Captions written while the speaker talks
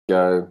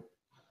Go.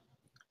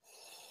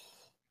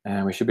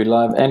 And we should be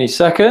live any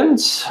second.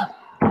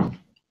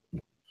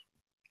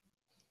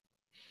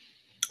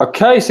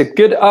 Okay, so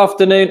good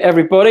afternoon,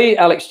 everybody.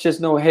 Alex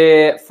Chisnell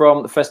here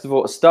from the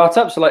Festival of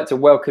Startups. I'd like to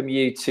welcome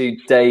you to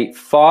day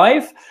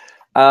 5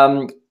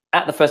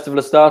 at the Festival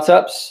of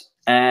Startups.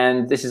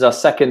 And this is our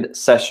second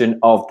session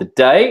of the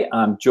day.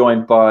 I'm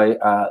joined by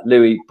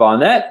Louis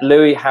Barnett.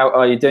 Louis, how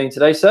are you doing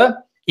today, sir?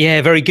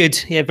 Yeah, very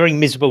good. Yeah, very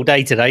miserable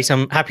day today. So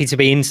I'm happy to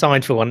be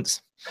inside for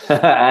once.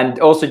 And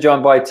also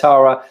joined by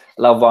Tara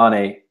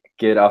Lalvani.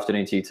 Good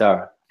afternoon to you,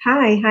 Tara.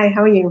 Hi,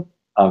 how are you?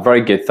 I'm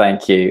very good,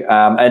 thank you.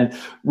 And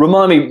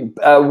remind me,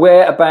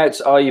 whereabouts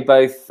are you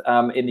both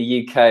in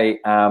the UK?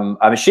 I'm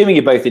assuming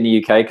you're both in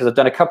the UK because I've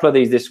done a couple of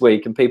these this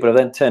week and people have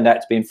then turned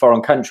out to be in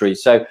foreign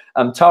countries. So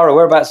Tara,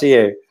 whereabouts are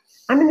you?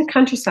 I'm in the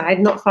countryside,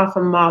 not far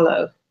from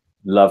Marlow.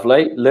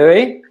 Lovely.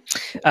 Louis?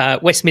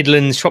 West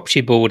Midlands,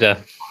 Shropshire border.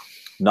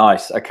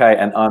 Nice. Okay,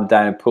 and I'm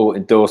down in Poole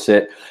in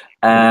Dorset.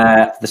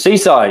 The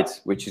seaside,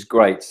 which is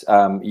great.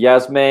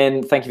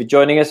 Yasmin, thank you for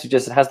joining us.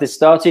 Has this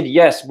started?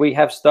 Yes, we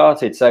have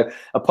started. So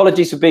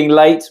apologies for being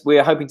late. We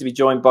are hoping to be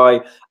joined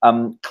by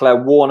Claire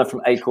Warner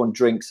from Acorn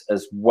Drinks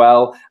as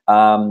well,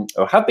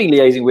 or have been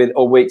liaising with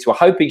all week. So we're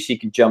hoping she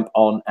can jump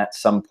on at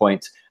some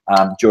point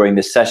during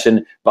this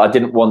session, but I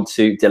didn't want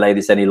to delay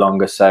this any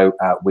longer. So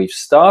we've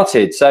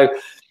started. So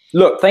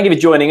look, thank you for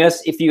joining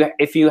us.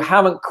 If you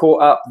haven't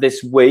caught up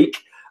this week,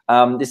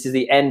 this is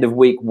the end of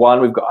week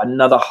 1. We've got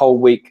another whole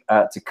week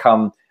to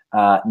come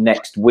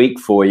next week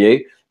for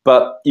you.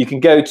 But you can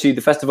go to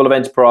the Festival of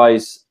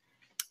Enterprise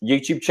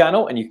YouTube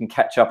channel and you can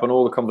catch up on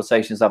all the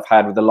conversations I've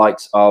had with the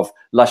likes of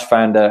Lush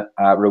founder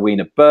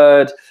Rowena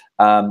Bird,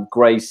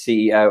 Gray's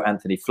CEO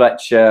Anthony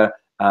Fletcher,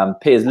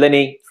 Piers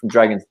Linney from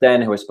Dragon's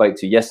Den, who I spoke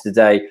to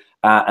yesterday,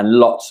 and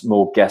lots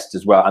more guests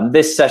as well. And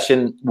this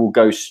session will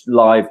go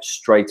live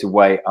straight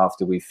away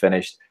after we've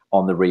finished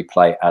on the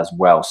replay as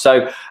well.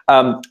 So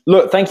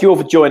look, thank you all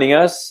for joining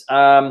us.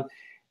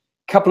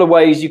 Couple of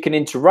ways you can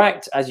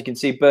interact. As you can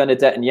see,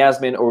 Bernadette and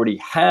Yasmin already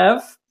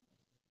have.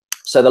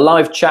 So the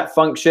live chat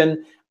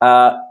function,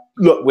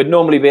 look, we'd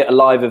normally be at a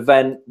live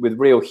event with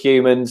real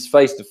humans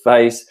face to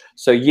face.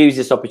 So use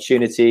this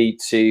opportunity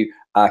to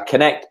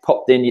connect,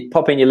 pop in your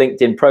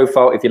LinkedIn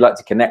profile if you'd like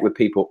to connect with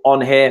people on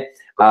here.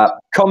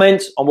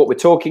 Comment on what we're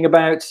talking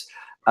about,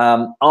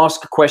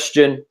 ask a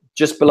question.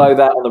 Just below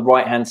that on the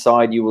right-hand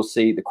side, you will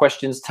see the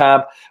questions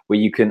tab where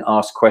you can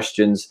ask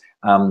questions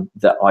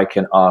that I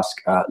can ask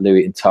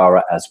Louis and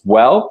Tara as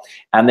well.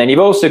 And then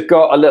you've also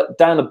got a little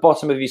down the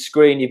bottom of your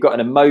screen, you've got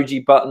an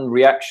emoji button,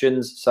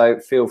 reactions. So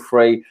feel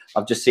free.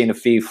 I've just seen a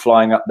few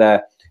flying up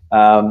there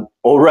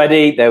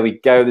already. There we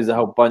go. There's a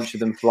whole bunch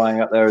of them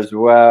flying up there as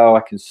well.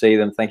 I can see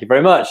them. Thank you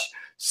very much.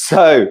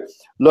 So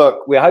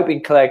look, we're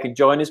hoping Claire can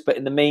join us. But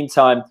in the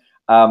meantime,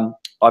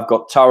 I've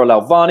got Tara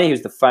Lalvani,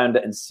 who's the founder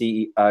and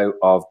CEO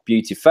of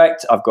Beauty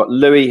Effect. I've got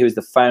Louis, who is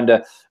the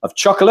founder of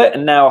Chocolate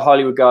and now a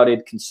highly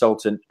regarded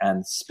consultant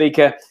and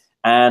speaker.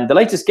 And the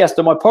latest guest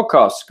on my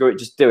podcast, Screw It,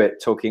 Just Do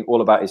It, talking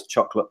all about his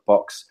chocolate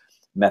box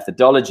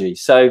methodology.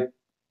 So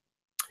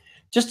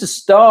just to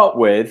start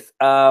with,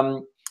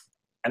 and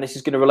this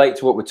is going to relate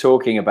to what we're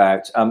talking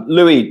about,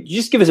 Louis,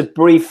 just give us a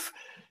brief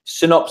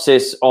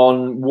synopsis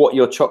on what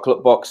your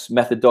chocolate box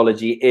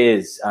methodology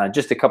is,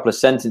 just a couple of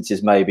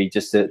sentences maybe,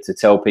 just to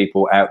tell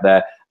people out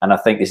there. And I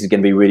think this is going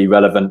to be really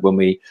relevant when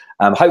we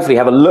hopefully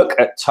have a look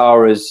at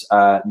Tara's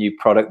new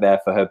product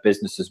there for her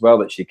business as well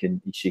that she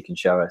can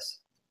show us.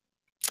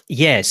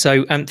 Yeah,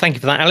 so thank you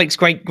for that, Alex.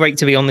 Great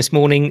to be on this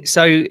morning.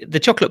 So the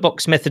chocolate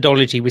box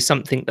methodology was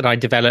something that I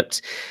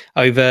developed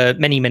over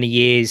many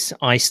years.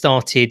 I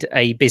started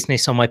a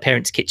business on my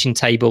parents' kitchen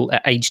table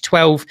at age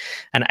 12,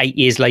 and 8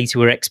 years later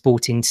we're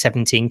exporting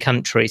 17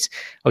 countries.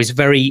 I was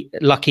very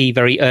lucky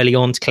very early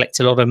on to collect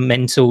a lot of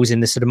mentors in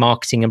the sort of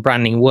marketing and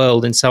branding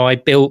world, and so I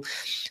built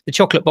the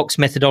chocolate box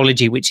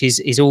methodology, which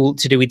is all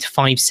to do with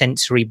 5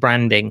 sensory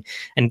branding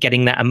and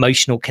getting that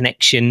emotional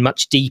connection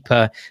much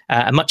deeper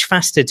and much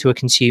faster to a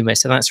consumer.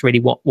 So that's really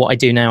what I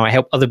do now. I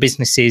help other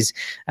businesses,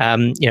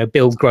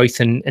 build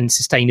growth and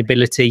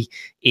sustainability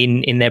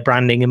in their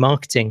branding and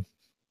marketing.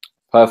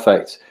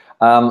 Perfect.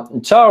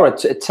 Tara,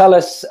 tell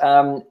us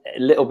a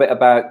little bit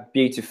about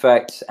Beauty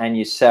Effect and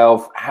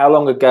yourself. How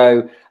long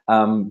ago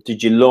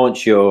did you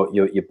launch your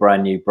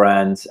brand new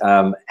brand?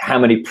 How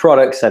many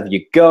products have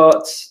you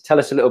got? Tell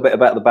us a little bit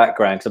about the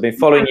background, because I've been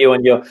following you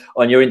on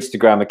your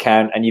Instagram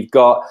account, and you've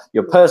got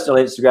your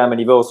personal Instagram,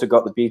 and you've also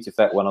got the Beauty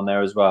Effect one on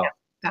there as well. Yeah,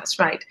 that's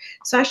right.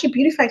 So actually,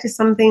 Beauty Effect is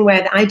something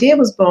where the idea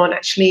was born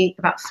actually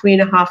about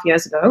 3.5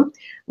 years ago,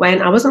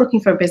 when I wasn't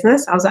looking for a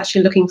business. I was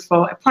actually looking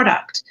for a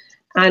product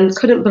and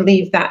couldn't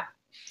believe that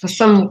for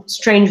some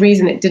strange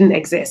reason it didn't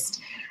exist,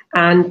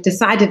 and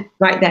decided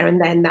right there and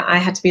then that I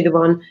had to be the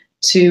one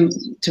to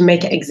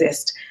make it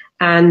exist.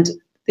 And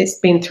it's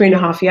been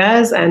 3.5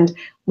 years, and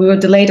we were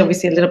delayed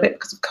obviously a little bit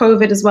because of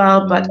COVID as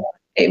well, but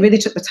it really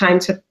took the time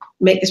to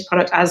make this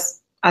product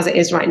as it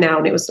is right now.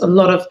 And it was a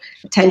lot of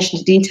attention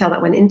to detail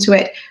that went into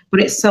it, but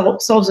it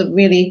solves a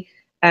really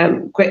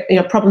great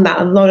problem that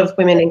a lot of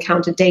women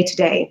encounter day to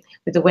day,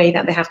 with the way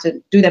that they have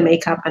to do their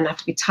makeup and have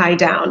to be tied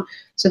down.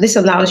 So this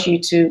allows you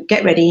to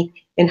get ready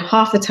in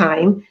half the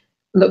time,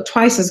 look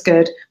twice as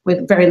good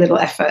with very little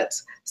effort.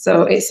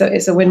 So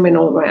it's a win-win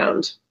all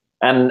around.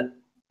 And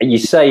you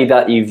say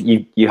that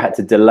you had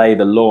to delay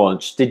the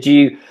launch. Did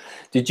you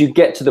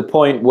get to the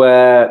point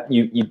where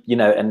you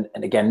know, and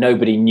again,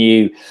 nobody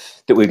knew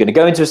that we were going to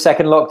go into a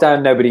second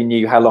lockdown. Nobody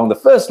knew how long the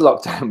first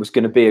lockdown was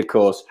going to be, of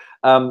course.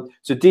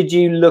 So did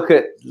you look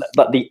at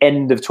like the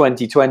end of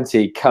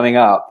 2020 coming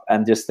up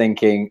and just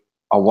thinking,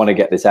 I want to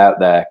get this out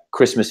there.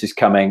 Christmas is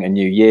coming, a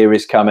new year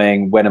is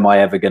coming. When am I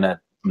ever going to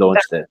launch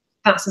this?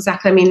 That's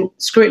exactly, I mean,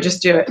 screw it,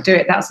 just do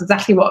it. That's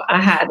exactly what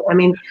I had. I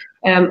mean,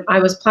 I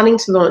was planning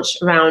to launch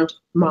around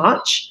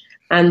March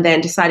and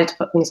then decided to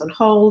put things on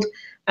hold.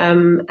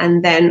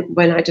 And then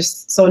when I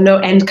just saw no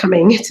end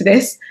coming to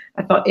this,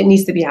 I thought it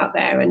needs to be out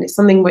there. And it's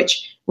something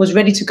which was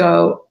ready to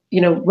go,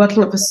 you know,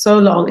 working up for so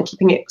long and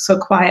keeping it so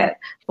quiet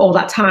for all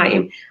that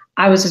time.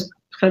 I was just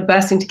kind of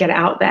bursting to get it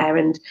out there.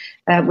 And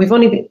we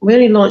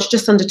only launched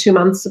just under 2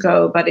 months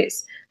ago, but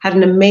it's had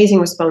an amazing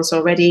response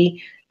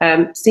already.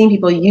 Seeing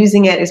people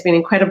using it has been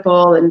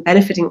incredible and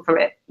benefiting from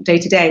it day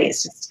to day.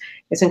 It's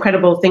an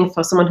incredible thing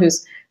for someone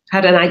who's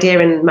had an idea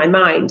in my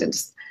mind, and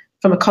just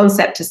from a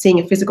concept to seeing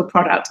a physical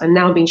product and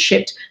now being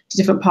shipped to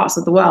different parts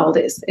of the world.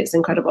 It's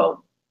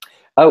incredible.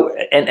 Oh,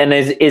 and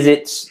is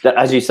it,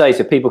 as you say,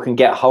 so people can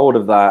get hold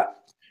of that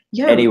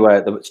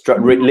anywhere?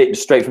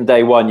 Straight from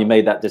day one, you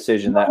made that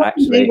decision that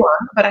actually... Day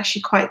one, but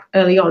actually quite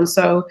early on.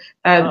 So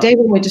day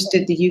one, we just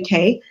did the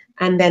UK,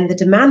 and then the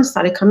demand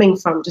started coming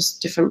from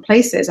just different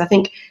places. I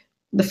think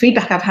the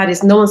feedback I've had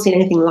is no one's seen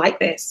anything like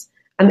this.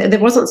 And there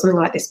wasn't something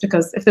like this,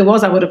 because if there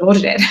was, I would have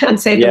ordered it and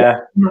saved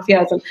 2.5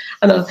 years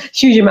and a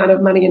huge amount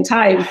of money and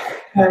time.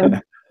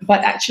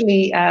 But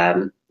actually,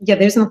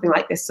 there's nothing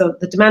like this. So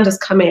the demand has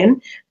come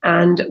in,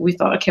 and we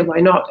thought, okay, why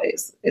not?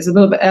 It's a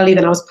little bit earlier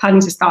than I was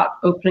planning to start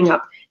opening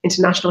up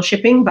international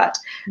shipping, but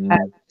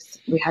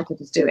we had to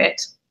just do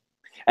it.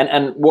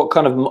 And what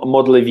kind of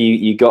model have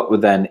you got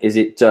with then? Is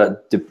it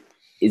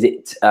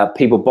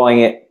people buying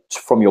it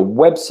from your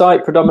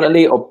website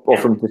predominantly, or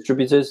from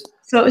distributors?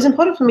 So it was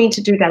important for me to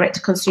do direct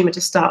to consumer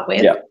to start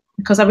with,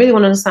 because I really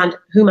want to understand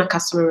who my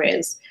customer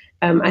is.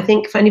 I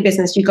think for any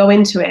business, you go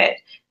into it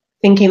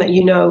thinking that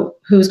you know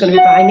who's going to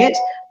be buying it,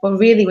 but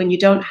really when you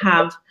don't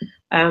have,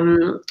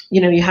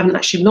 you haven't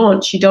actually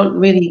launched, you don't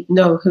really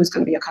know who's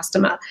going to be your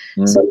customer.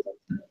 So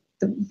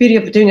the beauty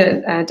of doing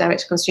a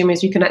direct to consumer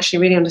is you can actually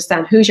really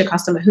understand who's your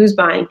customer, who's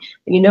buying,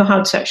 and you know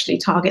how to actually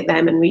target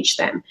them and reach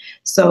them.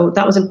 So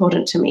that was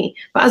important to me.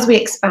 But as we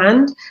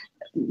expand,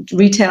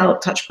 retail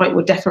touchpoint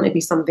would definitely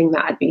be something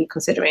that I'd be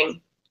considering.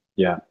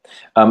 Yeah.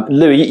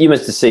 Louis, you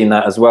must have seen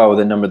that as well with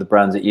a number of the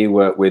brands that you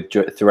work with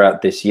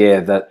throughout this year,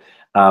 that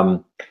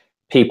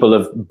people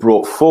have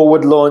brought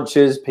forward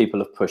launches, people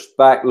have pushed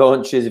back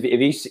launches. Have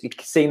you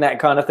seen that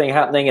kind of thing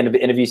happening? And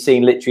have you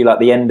seen literally like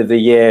the end of the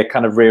year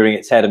kind of rearing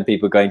its head and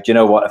people going, do you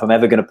know what, if I'm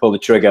ever going to pull the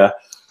trigger?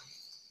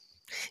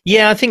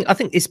 Yeah, I think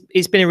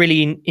it's been a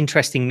really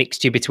interesting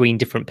mixture between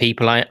different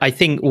people. I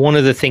think one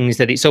of the things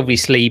that it's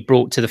obviously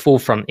brought to the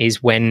forefront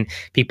is when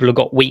people have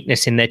got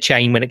weakness in their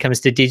chain when it comes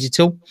to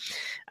digital.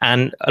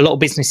 And a lot of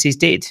businesses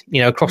did,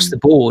 across the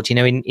board,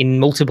 in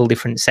multiple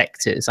different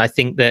sectors. I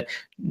think that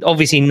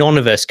obviously none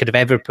of us could have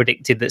ever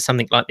predicted that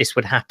something like this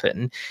would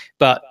happen.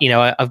 But,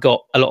 I've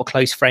got a lot of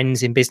close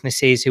friends in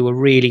businesses who are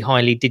really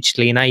highly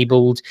digitally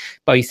enabled,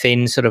 both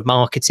in sort of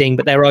marketing,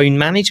 but their own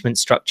management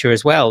structure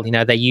as well.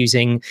 They're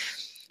using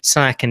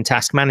Slack and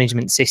task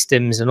management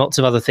systems and lots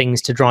of other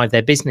things to drive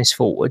their business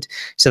forward.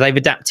 So they've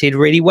adapted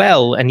really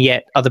well, and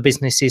yet other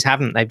businesses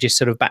haven't. They've just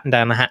sort of battened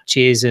down the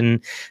hatches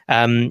and,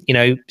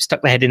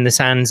 stuck their head in the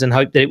sands and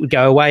hoped that it would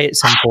go away at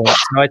some point.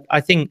 So I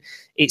think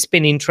it's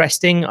been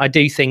interesting. I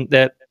do think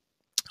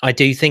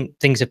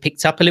things have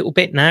picked up a little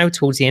bit now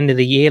towards the end of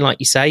the year. Like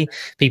you say,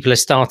 people are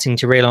starting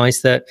to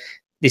realize that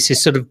this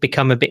has sort of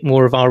become a bit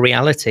more of our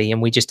reality,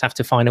 and we just have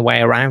to find a way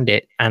around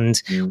it.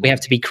 And we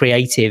have to be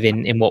creative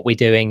in what we're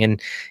doing.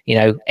 And,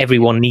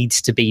 everyone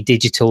needs to be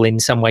digital in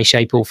some way,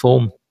 shape or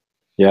form.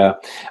 Yeah.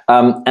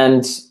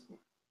 And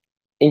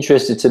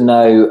interested to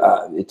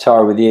know,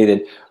 Tara, with you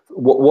then,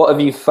 what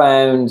have you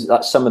found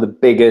like some of the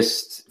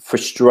biggest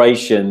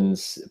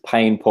frustrations,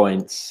 pain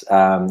points?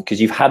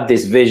 Because you've had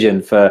this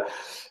vision for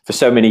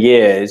so many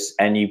years,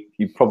 and you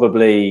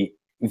probably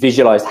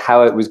visualized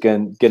how it was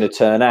going to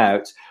turn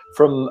out.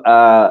 From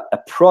a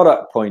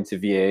product point of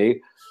view,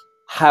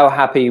 how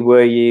happy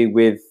were you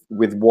with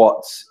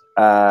what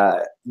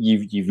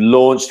you've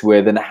launched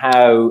with, and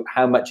how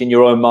much in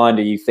your own mind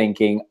are you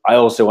thinking, I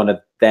also want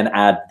to then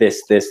add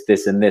this,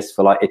 and this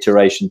for like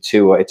iteration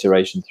 2 or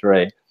iteration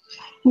 3?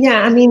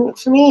 Yeah, I mean,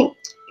 for me,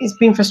 it's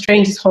been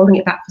frustrating just holding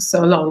it back for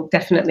so long.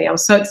 Definitely, I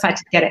was so excited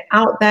to get it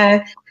out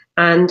there,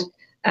 and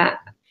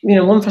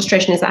one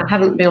frustration is that I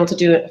haven't been able to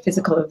do a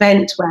physical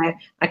event where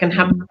I can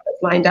have products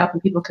lined up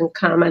and people can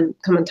come and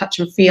touch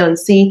and feel and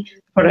see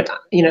the product,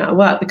 at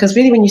work. Because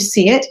really, when you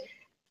see it,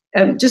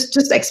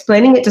 just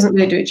explaining it doesn't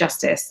really do it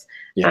justice.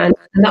 Yeah. And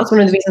that's one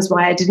of the reasons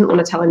why I didn't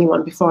want to tell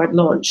anyone before I'd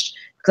launched,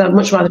 because I'd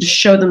much rather just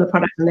show them the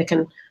product and they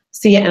can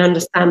see it and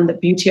understand the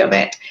beauty of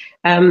it.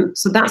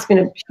 So that's been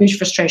a huge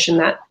frustration,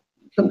 that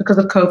because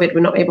of COVID, we're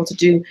not able to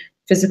do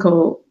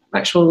physical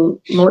actual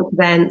launch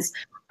events,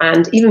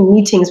 and even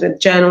meetings with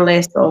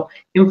journalists or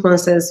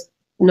influencers,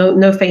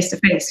 no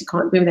face-to-face, you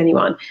can't be with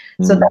anyone.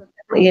 So that's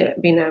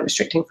definitely been a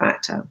restricting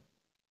factor.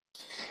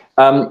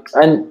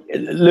 And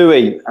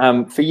Louis,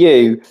 for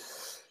you,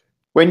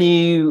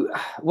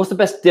 what's the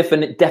best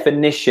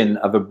definition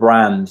of a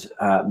brand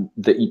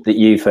that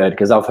you've heard?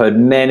 Because I've heard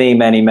many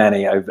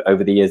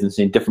over the years and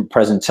seen different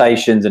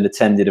presentations and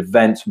attended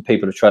events when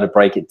people have tried to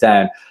break it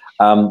down.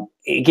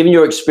 Given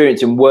your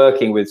experience in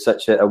working with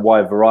such a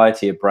wide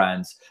variety of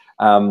brands,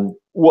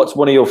 what's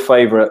one of your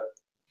favorite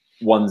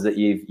ones that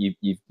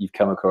you've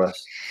come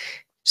across?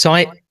 So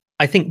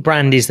I think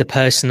brand is the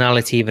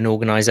personality of an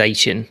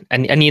organization.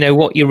 And you know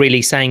what you're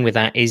really saying with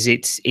that is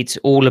it's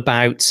all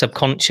about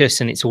subconscious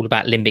and it's all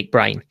about limbic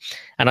brain.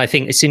 And I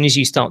think as soon as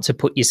you start to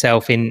put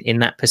yourself in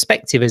that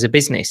perspective as a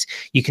business,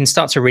 you can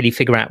start to really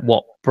figure out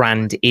what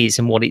brand is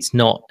and what it's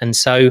not. And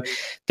so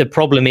the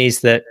problem is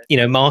that, you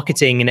know,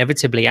 marketing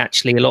inevitably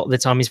actually a lot of the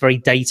time is very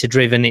data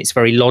driven. It's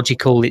very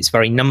logical. It's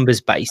very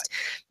numbers based.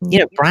 You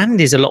know,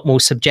 brand is a lot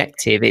more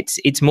subjective.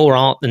 It's more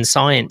art than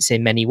science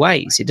in many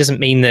ways. It doesn't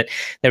mean that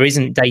there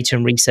isn't data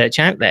and research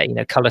out there. You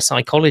know, color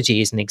psychology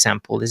is an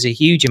example. There's a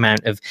huge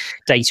amount of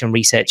data and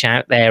research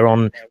out there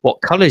on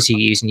what colors you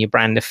use in your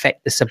brand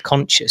affect the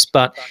subconscious.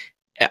 But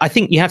I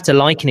think you have to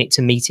liken it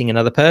to meeting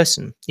another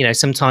person. You know,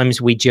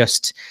 sometimes we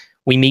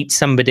meet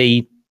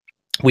somebody,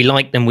 we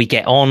like them, we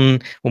get on.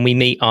 When we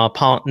meet our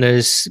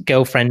partners,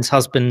 girlfriends,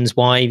 husbands,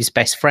 wives,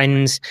 best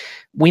friends,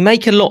 we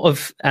make a lot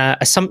of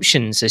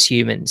assumptions as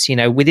humans, you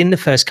know, within the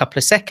first couple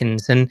of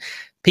seconds. And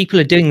people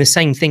are doing the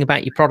same thing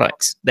about your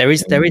products. There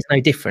is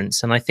no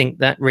difference. And I think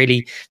that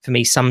really, for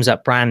me, sums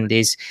up brand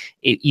is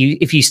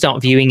if you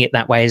start viewing it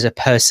that way as a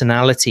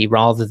personality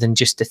rather than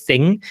just a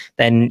thing,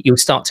 then you'll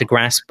start to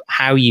grasp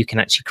how you can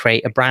actually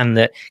create a brand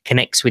that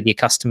connects with your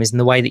customers in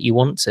the way that you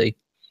want to.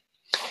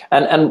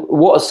 And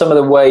what are some of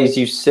the ways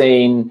you've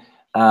seen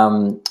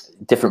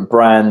different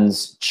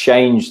brands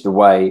change the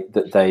way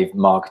that they've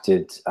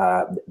marketed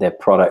their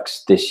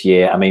products this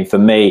year? I mean, for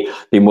me,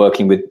 been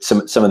working with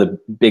some of the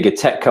bigger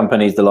tech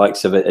companies, the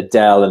likes of a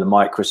Dell and a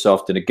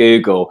Microsoft and a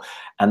Google,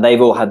 and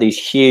they've all had these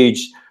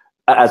huge,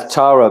 as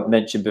Tara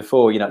mentioned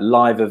before, you know,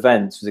 live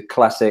events was a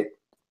classic,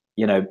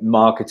 you know,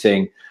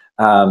 marketing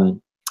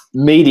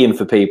medium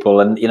for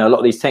people. And, you know, a lot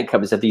of these tech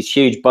companies have these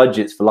huge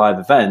budgets for live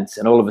events,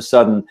 and all of a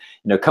sudden,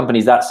 you know,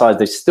 companies that size,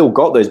 they've still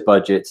got those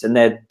budgets, and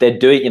they're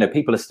doing, you know,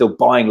 people are still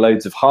buying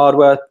loads of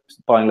hardware,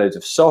 buying loads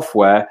of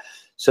software.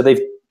 So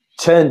they've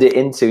turned it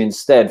into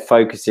instead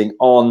focusing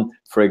on,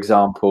 for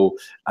example,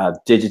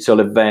 digital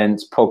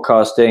events,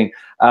 podcasting.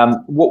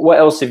 What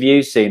else have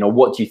you seen, or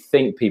what do you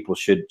think people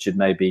should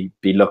maybe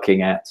be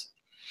looking at?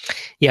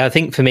 Yeah, I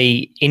think for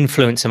me,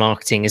 influencer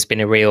marketing has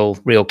been a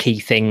real key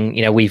thing.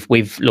 You know,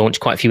 we've launched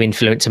quite a few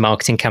influencer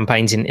marketing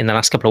campaigns in the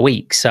last couple of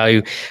weeks.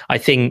 So I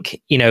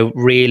think, you know,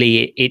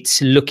 really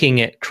it's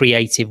looking at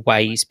creative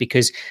ways,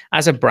 because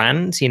as a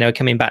brand, you know,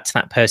 coming back to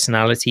that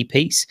personality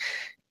piece,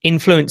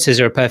 influencers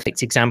are a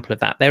perfect example of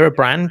that. They're a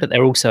brand, but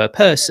they're also a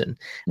person.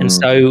 And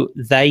so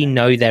they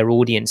know their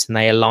audience and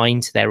they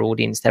align to their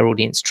audience. Their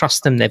audience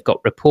trusts them. They've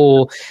got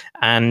rapport,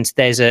 and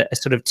there's a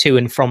sort of to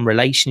and from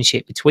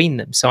relationship between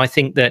them. So I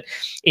think that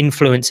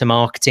influencer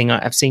marketing,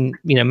 I've seen,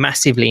 you know,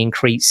 massively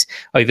increase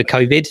over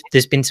COVID.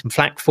 There's been some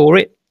flack for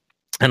it.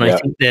 And I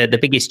think the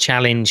biggest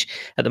challenge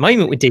at the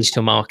moment with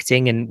digital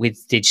marketing and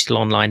with digital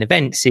online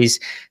events is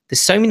there's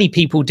so many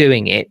people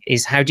doing it,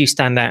 is how do you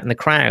stand out in the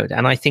crowd?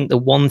 And I think the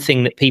one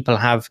thing that people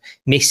have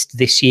missed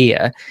this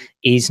year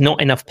is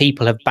not enough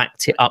people have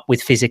backed it up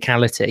with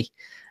physicality.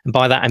 And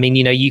by that, I mean,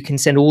 you know, you can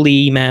send all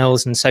the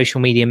emails and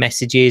social media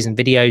messages and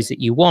videos that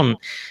you want,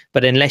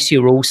 but unless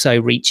you're also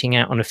reaching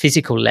out on a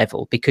physical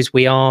level, because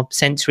we are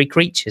sensory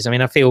creatures. I mean,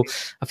 I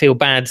feel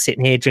bad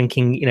sitting here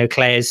drinking, you know,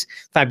 Claire's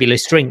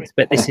fabulous drink,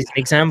 but this is an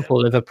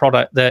example of a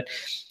product that,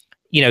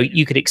 you know,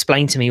 you could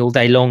explain to me all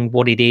day long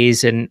what it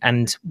is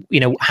and you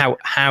know,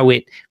 how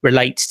it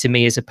relates to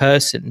me as a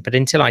person. But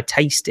until I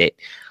taste it,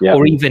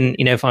 or even,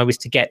 you know, if I was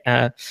to get,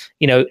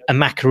 you know, a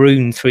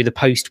macaroon through the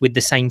post with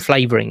the same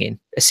flavoring in,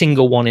 a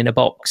single one in a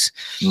box,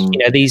 you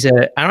know, these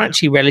are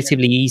actually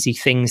relatively easy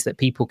things that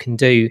people can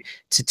do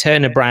to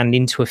turn a brand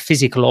into a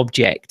physical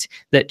object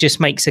that just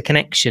makes a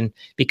connection.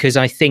 Because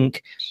I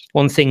think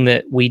one thing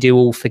that we do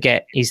all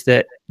forget is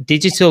that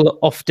digital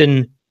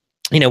often,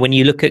 you know, when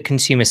you look at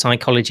consumer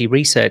psychology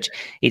research,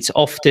 it's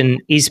often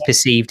is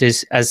perceived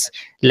as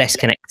less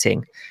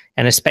connecting.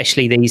 And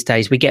especially these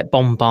days, we get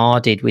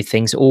bombarded with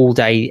things all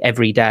day,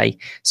 every day.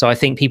 So I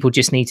think people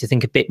just need to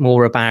think a bit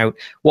more about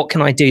what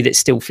can I do that's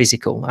still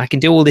physical? I can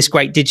do all this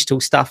great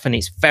digital stuff and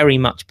it's very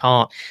much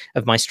part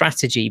of my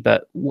strategy,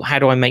 but how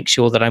do I make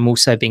sure that I'm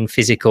also being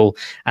physical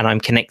and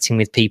I'm connecting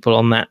with people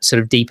on that sort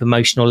of deep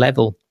emotional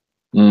level?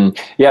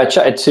 Yeah, I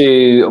chatted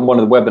to one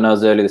of the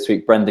webinars earlier this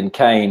week, Brendan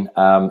Kane,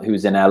 who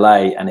was in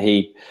LA, and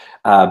he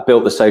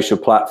built the social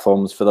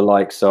platforms for the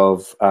likes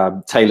of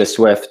Taylor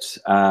Swift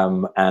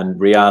and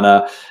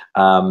Rihanna.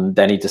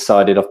 Then he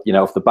decided,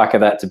 off the back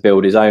of that, to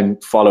build his own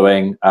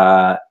following,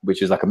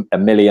 which was like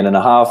 1.5 million,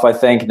 I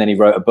think. And then he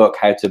wrote a book,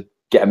 How to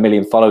Get 1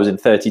 million Followers in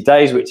 30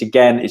 Days, which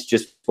again is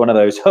just one of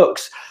those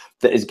hooks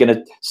that is going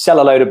to sell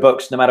a load of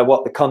books no matter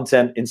what the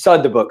content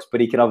inside the books, but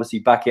he can obviously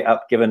back it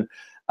up given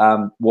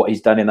what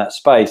he's done in that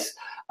space.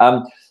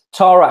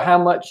 Tara,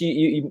 how much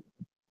you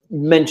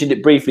mentioned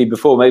it briefly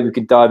before, maybe we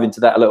could dive into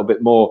that a little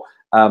bit more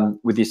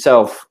with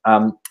yourself.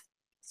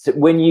 So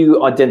when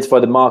you identify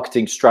the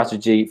marketing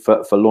strategy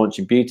for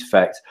launching Beauty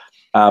Effect,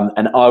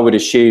 and I would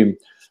assume,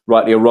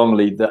 rightly or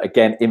wrongly, that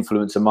again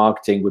influencer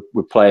marketing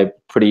would play a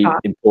pretty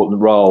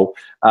important role.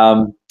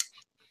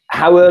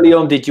 How early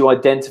on did you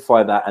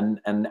identify that,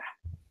 and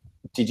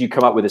did you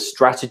come up with a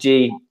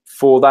strategy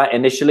for that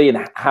initially,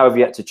 and how have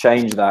you had to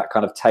change that,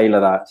 kind of tailor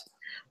that?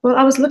 Well,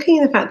 I was looking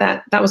at the fact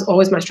that that was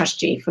always my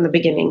strategy from the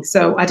beginning.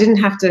 So I didn't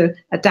have to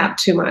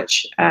adapt too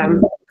much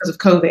because of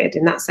COVID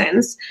in that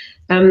sense.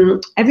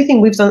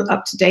 Everything we've done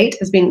up to date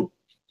has been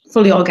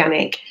fully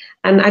organic.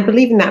 And I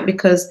believe in that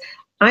because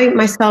I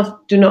myself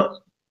do not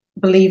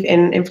believe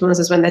in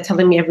influencers when they're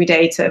telling me every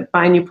day to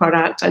buy a new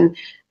product. And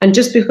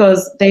just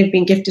because they've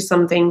been gifted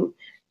something,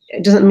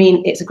 it doesn't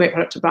mean it's a great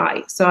product to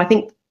buy. So I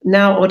think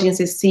now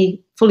audiences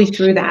see fully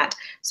through that.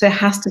 So it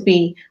has to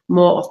be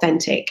more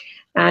authentic.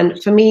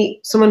 And for me,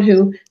 someone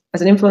who,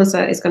 as an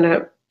influencer, is going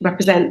to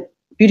represent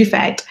Beauty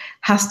Effect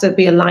has to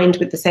be aligned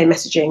with the same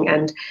messaging.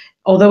 And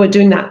although we're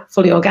doing that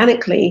fully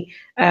organically,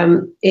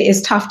 it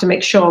is tough to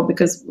make sure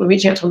because we're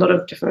reaching out to a lot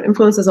of different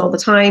influencers all the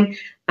time.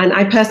 And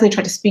I personally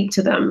try to speak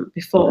to them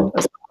before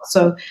as well.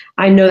 So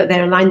I know that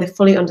they're aligned, they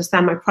fully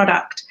understand my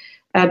product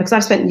because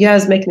I've spent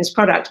years making this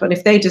product. But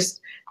if they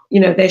just,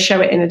 they show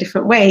it in a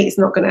different way, it's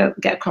not going to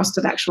get across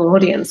to the actual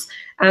audience.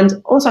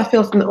 And also I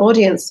feel from the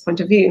audience point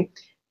of view,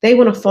 they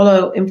want to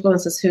follow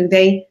influencers who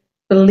they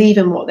believe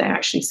in what they're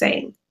actually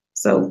saying.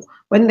 So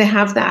when they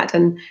have that,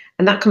 and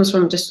that comes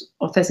from just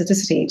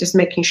authenticity, just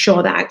making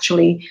sure that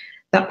actually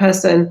that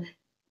person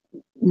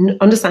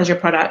understands your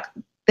product,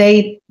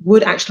 they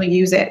would actually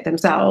use it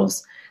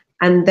themselves,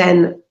 and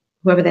then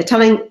whoever they're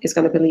telling is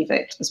going to believe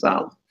it as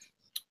well.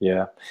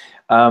 Yeah.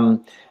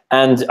 And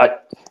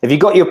have you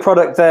got your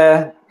product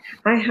there?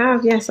 I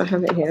have, yes, I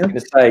have it here. I was going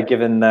to say,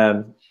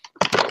 given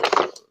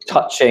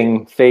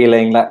touching,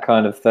 feeling, that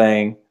kind of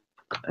thing.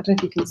 I don't know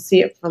if you can see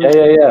it from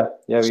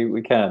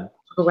we can.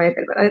 Away a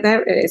bit, but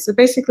there it is. So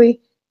basically,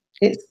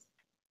 it's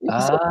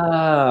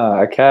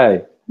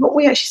okay. What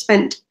we actually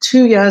spent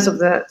 2 years of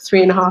the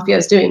 3.5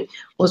 years doing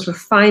was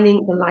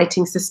refining the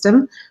lighting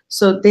system.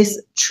 So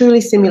this truly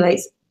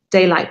simulates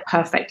daylight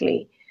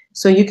perfectly.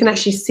 So you can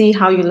actually see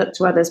how you look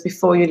to others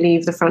before you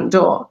leave the front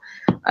door,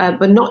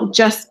 but not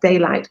just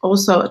daylight.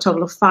 Also, a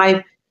total of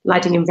 5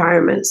 lighting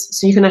environments.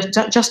 So you can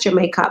adjust your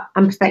makeup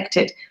and perfect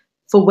it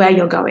for where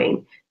you're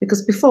going.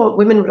 Because before,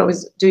 women would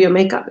always do your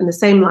makeup in the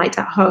same light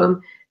at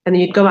home, and then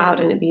you'd go out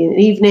and it'd be in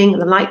the evening,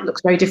 and the light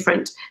looks very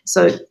different.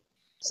 So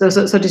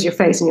does your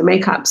face and your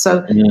makeup.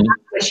 So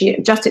actually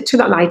adjust it to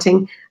that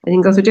lighting, and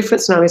you can go through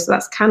different scenarios. So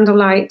that's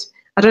candlelight.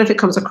 I don't know if it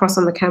comes across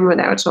on the camera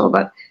there at all,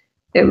 but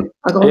I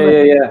got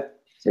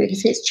So you can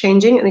see it's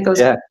changing, and it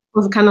goes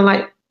from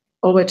candlelight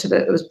all the way to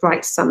it was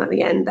bright sun at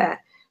the end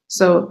there.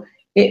 So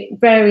it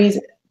varies.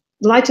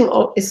 Lighting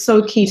is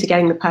so key to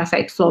getting the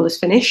perfect flawless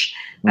finish.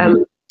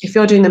 If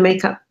you're doing the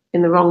makeup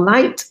in the wrong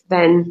light,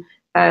 then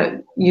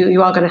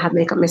you are going to have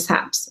makeup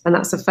mishaps. And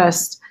that's the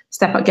first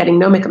step at getting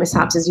no makeup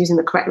mishaps, is using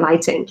the correct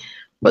lighting.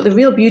 But the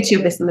real beauty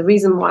of this, and the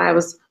reason why I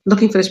was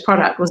looking for this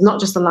product, was not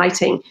just the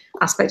lighting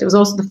aspect. It was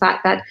also the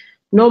fact that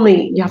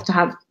normally you have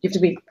to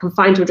be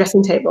confined to a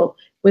dressing table.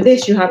 With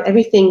this, you have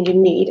everything you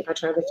need. If I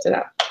try to lift it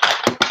up,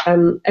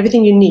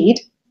 everything you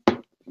need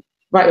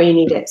right where you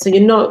need it. So you're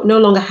no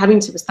longer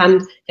having to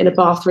stand in a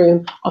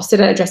bathroom or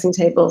sit at a dressing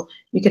table.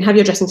 You can have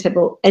your dressing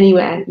table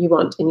anywhere you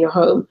want in your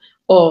home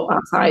or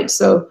outside.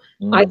 So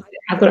I've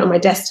got it on my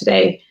desk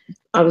today.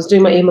 I was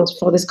doing my emails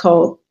before this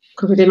call,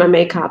 quickly did my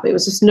makeup. It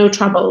was just no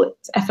trouble.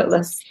 It's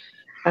effortless.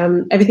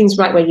 Everything's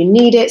right where you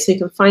need it, so you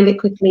can find it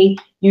quickly,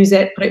 use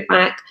it, put it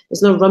back.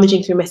 There's no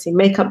rummaging through messy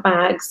makeup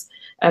bags.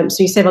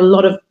 So you save a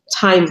lot of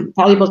time,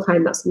 valuable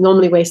time that's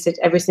normally wasted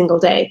every single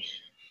day,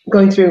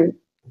 going through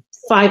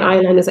 5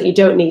 eyeliners that you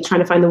don't need,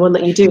 trying to find the one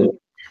that you do.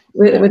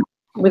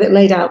 With it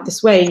laid out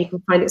this way, you can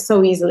find it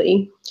so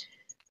easily.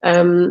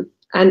 And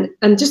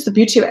just the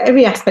beauty of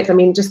every aspect. I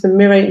mean, just the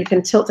mirror, you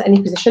can tilt to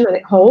any position and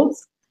it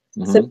holds.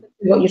 Similar to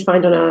what you'd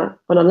find on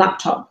a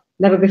laptop.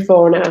 Never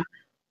before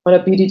on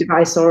a beauty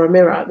device or a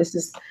mirror.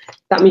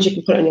 That means you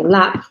can put it on your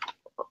lap.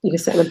 You can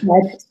sit on a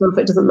bed.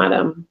 It doesn't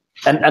matter.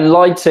 And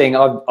lighting,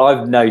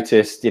 I've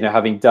noticed,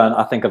 having done,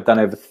 I think I've done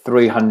over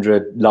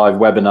 300 live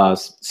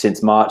webinars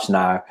since March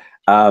now,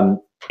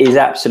 is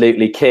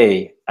absolutely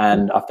key.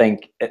 And I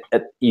think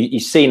you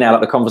see now,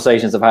 like the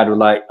conversations I've had with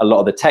like a lot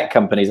of the tech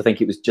companies. I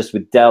think it was just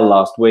with Dell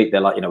last week.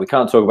 They're like, we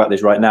can't talk about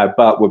this right now,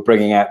 but we're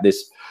bringing out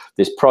this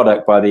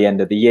product by the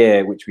end of the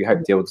year, which we hope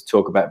to be able to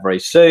talk about very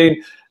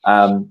soon,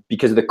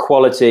 because of the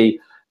quality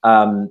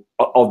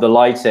of the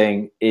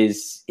lighting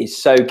is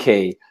so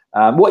key.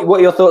 What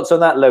are your thoughts on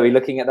that, Louis?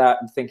 Looking at that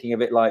and thinking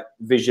of it like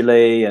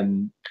visually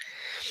and.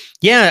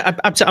 Yeah,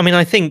 absolutely. I mean,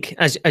 I think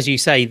as you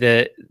say,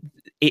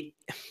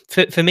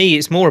 for me,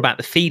 it's more about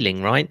the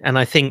feeling, right? And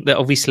I think that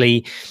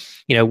obviously,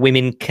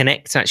 women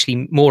connect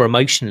actually more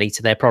emotionally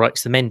to their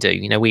products than men do.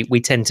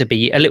 We tend to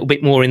be a little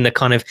bit more in the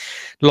kind of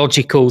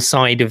logical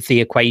side of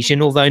the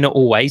equation, although not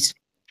always.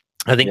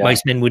 I think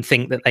most men would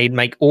think that they'd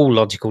make all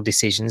logical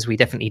decisions. We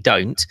definitely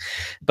don't.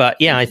 But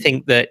yeah, I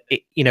think that,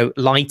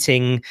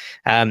 lighting,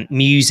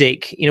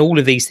 music, all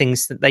of these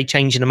things, that they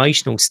change an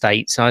emotional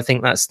state. So I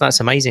think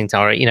that's amazing,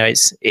 Tara.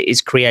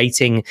 It's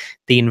creating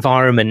the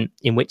environment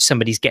in which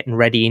somebody's getting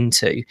ready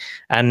into,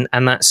 and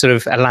that's sort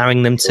of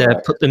allowing them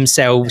to put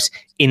themselves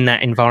in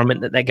that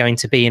environment that they're going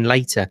to be in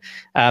later.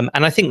 And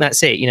I think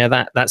that's it.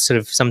 That's sort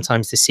of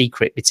sometimes the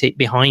secret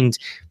behind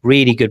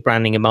really good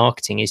branding and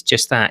marketing is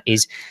just that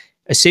is,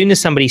 as soon as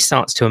somebody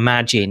starts to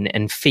imagine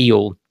and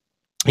feel,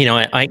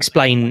 I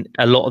explain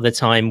a lot of the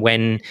time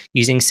when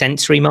using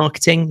sensory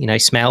marketing,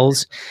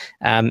 smells.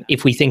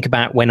 If we think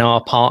about when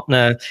our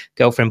partner,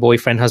 girlfriend,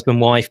 boyfriend,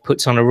 husband, wife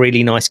puts on a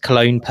really nice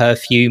cologne,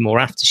 perfume or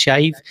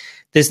aftershave,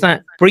 there's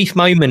that brief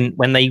moment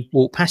when they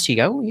walk past you,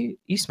 go, oh,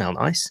 you smell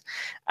nice.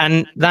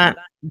 And that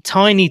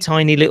tiny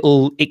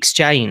little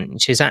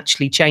exchange has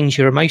actually changed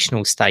your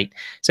emotional state.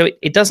 So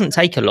it doesn't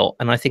take a lot.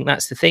 And I think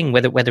that's the thing,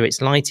 whether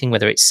it's lighting,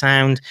 whether it's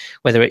sound,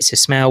 whether it's a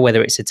smell,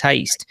 whether it's a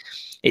taste,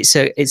 it's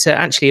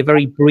actually a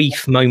very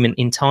brief moment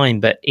in time,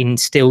 but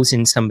instills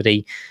in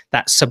somebody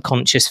that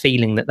subconscious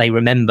feeling that they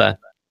remember.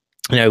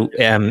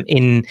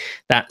 In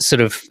that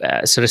sort of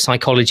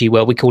psychology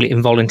world, we call it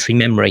involuntary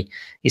memory.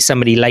 Is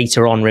somebody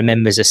later on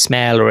remembers a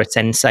smell or a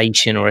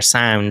sensation or a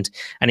sound,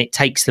 and it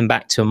takes them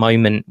back to a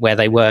moment where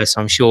they were.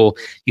 So I'm sure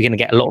you're going to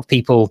get a lot of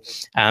people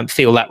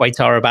feel that way,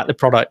 Tara, about the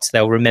product.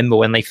 They'll remember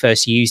when they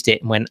first used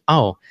it and went,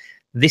 oh,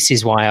 this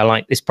is why I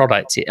like this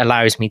product. It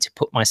allows me to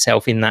put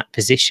myself in that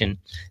position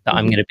that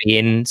I'm going to be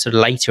in sort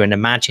of later and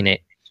imagine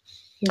it.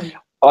 Yeah.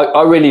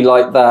 I really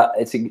like that.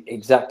 It's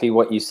exactly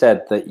what you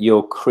said, that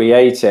you're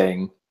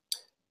creating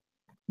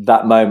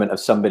that moment of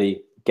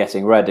somebody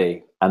getting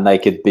ready, and they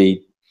could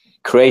be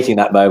creating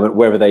that moment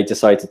wherever they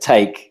decide to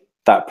take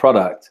that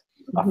product.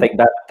 I think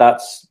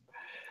that's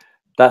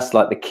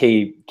like the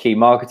key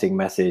marketing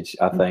message,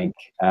 I think.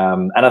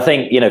 And I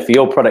think, for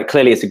your product,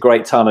 clearly it's a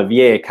great time of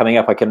year coming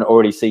up. I can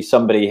already see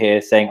somebody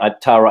here saying,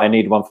 Tara, I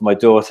need one for my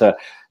daughter.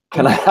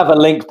 Can I have a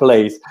link,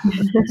 please?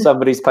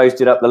 Somebody's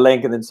posted up the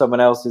link, and then someone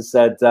else has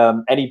said,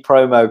 any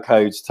promo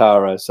codes,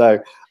 Tara? So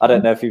I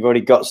don't know if you've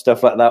already got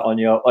stuff like that on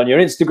your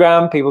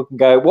Instagram. People can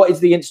go, what is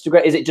the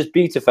Instagram? Is it just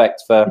Beauty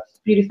Effect for?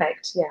 Beauty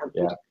Effect,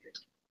 yeah.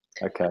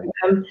 Okay.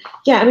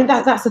 I mean,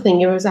 that's the thing.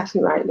 You're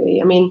exactly right,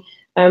 Louis. I mean,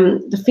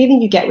 the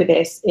feeling you get with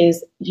this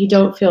is you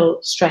don't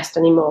feel stressed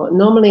anymore.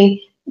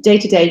 Normally, day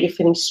to day, you're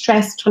feeling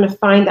stressed, trying to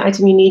find the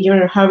item you need. You're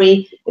in a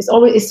hurry. It's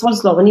so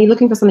slow. When you're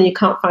looking for something, you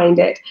can't find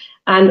it.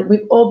 And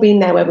we've all been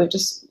there where we're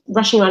just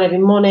rushing around every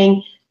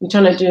morning. We're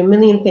trying to do a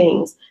million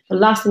things. The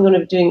last thing we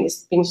want to be doing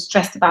is being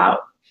stressed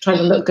about trying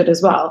to look good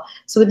as well.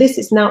 So with this,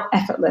 it's now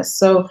effortless.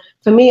 So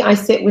for me, I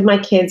sit with my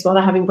kids while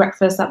they're having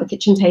breakfast at the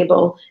kitchen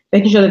table,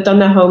 making sure they've done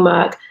their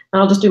homework,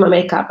 and I'll just do my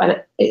makeup.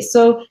 And it's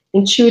so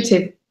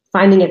intuitive,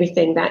 finding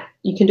everything, that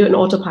you can do it in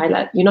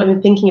autopilot. You're not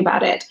even thinking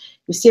about it.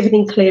 You see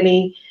everything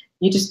clearly.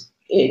 It's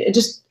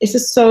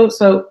just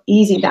so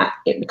easy that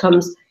it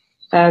becomes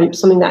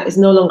something that is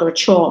no longer a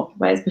chore.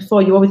 Whereas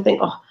before, you always think,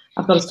 oh,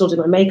 I've got to still do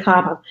my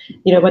makeup.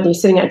 Whether you're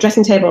sitting at a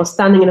dressing table or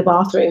standing in a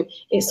bathroom,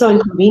 it's so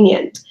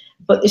inconvenient.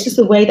 But it's just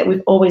the way that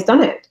we've always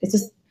done it. It's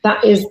just,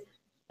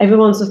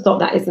 everyone's just thought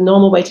that is the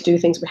normal way to do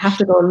things. We have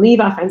to go and leave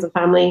our friends and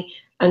family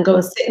and go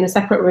and sit in a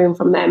separate room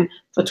from them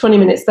for 20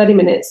 minutes, 30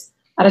 minutes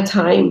at a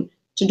time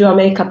to do our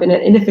makeup in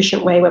an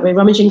inefficient way, where we're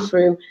rummaging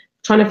through,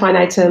 trying to find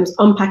items,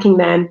 unpacking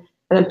them,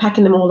 and then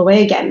packing them all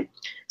away again.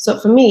 So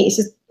for me, it's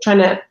just trying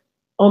to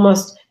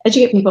almost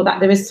educate people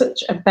that there is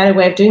such a better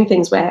way of doing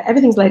things, where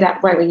everything's laid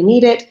out right where you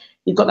need it.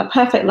 You've got that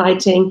perfect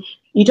lighting.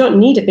 You don't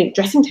need a big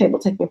dressing table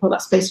taking up all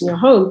that space in your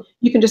home.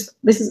 You can just,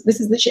 this is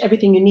literally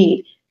everything you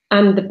need,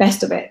 and the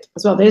best of it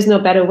as well. There is no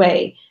better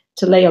way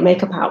to lay your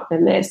makeup out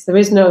than this. There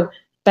is no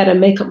better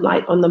makeup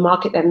light on the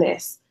market than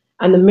this.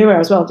 And the mirror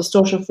as well,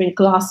 distortion-free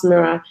glass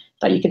mirror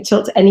that you can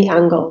tilt to any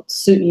angle to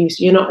suit you,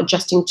 so you're not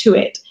adjusting to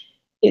it.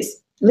 It's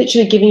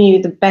literally giving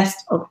you the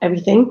best of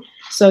everything.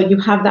 So you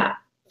have that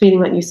feeling,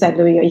 like you said,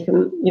 Louis, you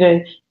can,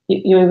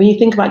 when you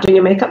think about doing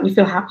your makeup, you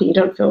feel happy. You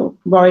don't feel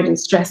worried and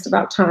stressed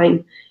about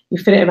time. You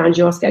fit it around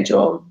your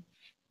schedule.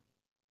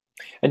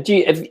 And do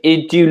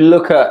you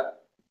look at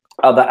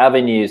other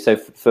avenues? So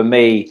for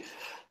me,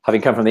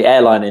 having come from the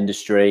airline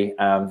industry,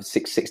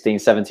 16,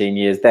 17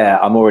 years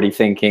there, I'm already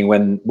thinking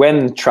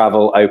when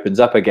travel opens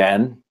up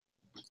again.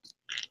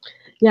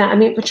 Yeah, I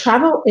mean, for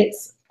travel,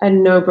 it's a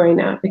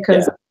no-brainer,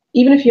 because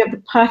even if you have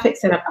the perfect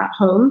setup at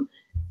home,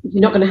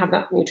 you're not going to have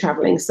that when you're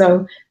traveling.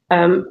 So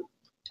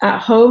at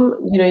home,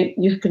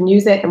 you can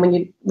use it, and when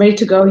you're ready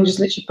to go, you just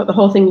literally put the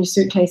whole thing in your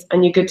suitcase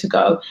and you're good to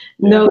go.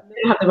 No, you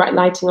don't have the right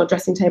lighting or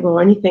dressing table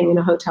or anything in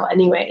a hotel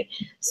anyway.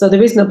 So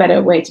there is no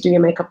better way to do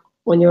your makeup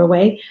when you're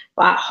away.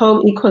 But at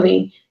home,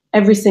 equally,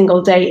 every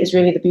single day is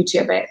really the beauty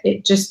of it.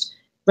 It just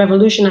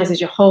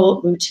revolutionizes your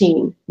whole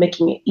routine,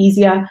 making it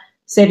easier,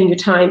 saving you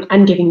time,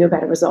 and giving you a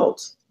better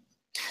result.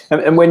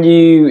 And when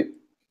you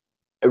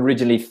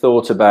originally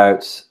thought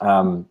about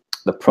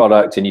the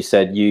product, and you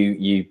said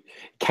you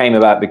came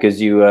about because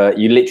you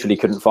literally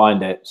couldn't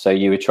find it, so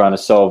you were trying to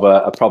solve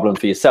a problem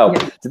for yourself.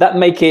 Yeah. Did that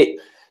make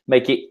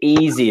it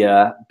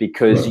easier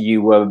because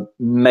you were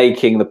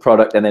making the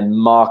product and then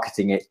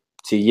marketing it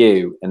to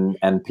you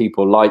and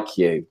people like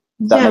you?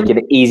 Did that make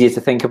it easier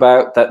to think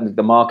about that,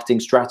 the marketing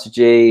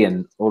strategy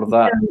and all of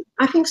that? Yeah,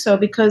 I think so,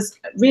 because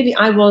really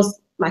I was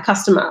my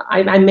customer.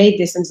 I made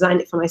this and designed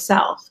it for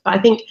myself. But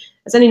I think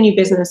as any new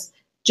business,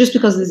 just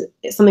because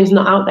something's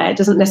not out there, it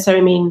doesn't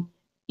necessarily mean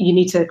you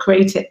need to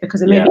create it,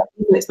 because it may be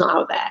it's not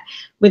out there.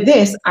 With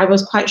this, I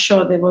was quite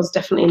sure there was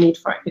definitely a need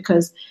for it,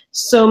 because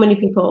so many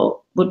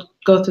people would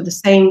go through the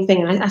same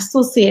thing. And I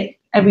still see it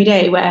every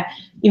day, where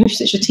even if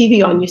you switch your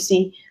TV on, you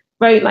see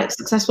very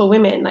successful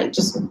women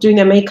just doing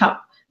their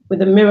makeup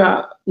with a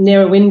mirror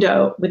near a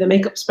window with a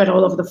makeup spread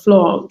all over the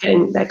floor,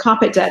 getting their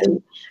carpet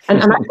dirty.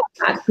 And I got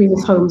that at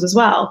previous homes as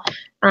well.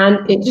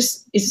 And it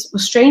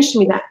was strange to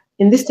me that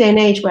in this day and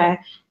age where,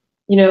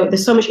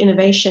 there's so much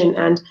innovation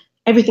and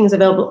everything is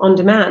available on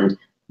demand,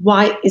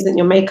 why isn't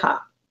your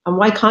makeup? And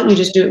why can't you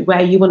just do it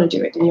where you want to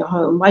do it in your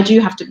home? Why do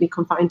you have to be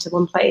confined to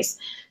one place?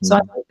 So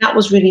I think that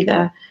was really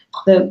the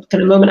kind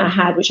of moment I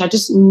had, which I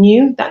just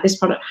knew that this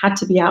product had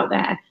to be out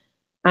there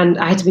and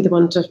I had to be the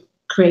one to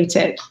create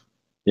it.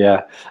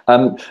 Yeah.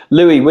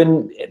 Louis,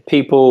 when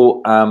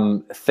people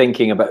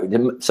thinking about,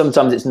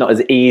 sometimes it's not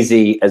as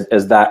easy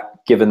as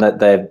that, given that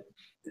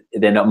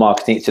they're not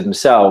marketing it to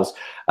themselves.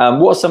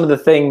 What are some of the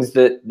things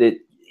that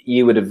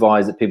you would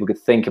advise that people could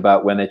think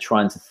about when they're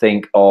trying to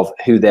think of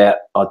who their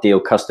ideal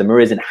customer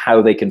is and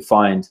how they can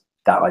find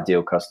that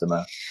ideal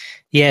customer?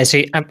 Yeah,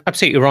 so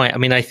absolutely right. I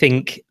mean, I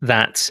think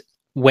that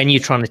when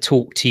you're trying to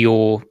talk to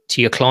your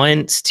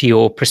clients, to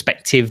your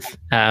prospective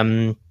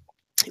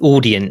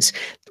audience,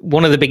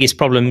 one of the biggest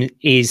problems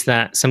is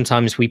that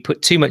sometimes we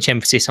put too much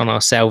emphasis on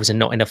ourselves and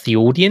not enough the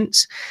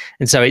audience.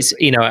 And so it's,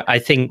 I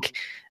think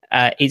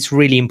it's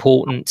really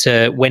important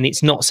to, when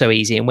it's not so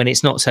easy and when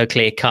it's not so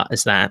clear cut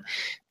as that,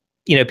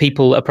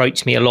 people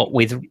approach me a lot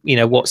with,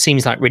 what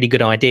seems like really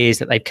good ideas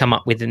that they've come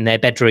up with in their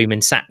bedroom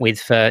and sat with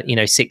for,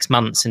 6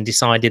 months and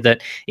decided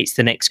that it's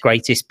the next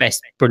greatest,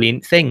 best,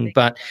 brilliant thing.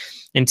 But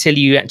until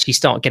you actually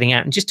start getting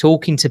out and just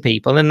talking to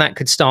people, and that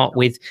could start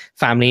with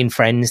family and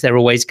friends, they're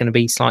always going to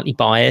be slightly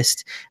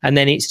biased. And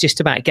then it's just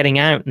about getting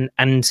out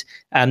and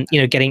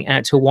getting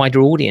out to a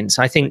wider audience.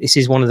 I think this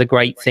is one of the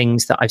great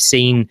things that I've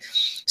seen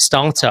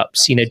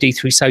startups, do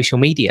through social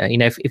media.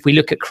 If we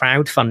look at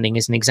crowdfunding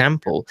as an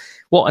example,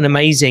 what an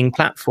amazing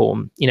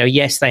platform.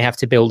 Yes, they have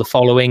to build a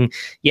following.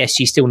 Yes,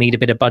 you still need a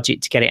bit of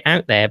budget to get it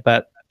out there,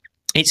 but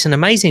it's an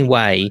amazing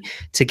way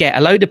to get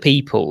a load of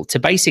people to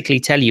basically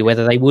tell you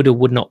whether they would or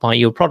would not buy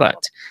your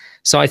product.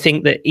 So I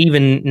think that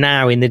even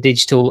now in the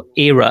digital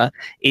era,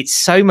 it's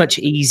so much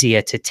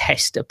easier to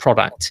test a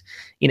product.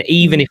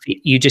 Even if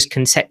you just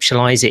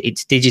conceptualize it,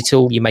 it's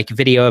digital, you make a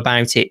video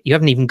about it, you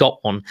haven't even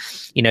got one.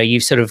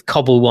 You've sort of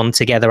cobbled one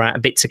together out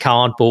of bits of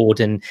cardboard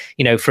and,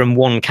 from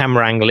one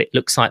camera angle, it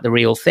looks like the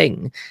real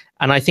thing.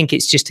 And I think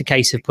it's just a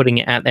case of putting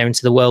it out there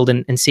into the world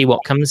and see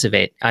what comes of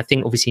it. I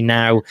think obviously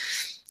now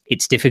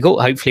it's difficult.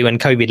 Hopefully when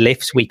COVID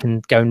lifts, we can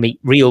go and meet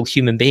real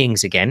human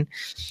beings again.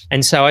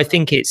 And so I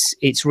think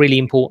it's really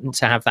important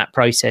to have that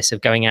process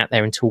of going out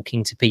there and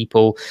talking to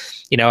people.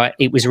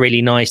 It was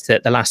really nice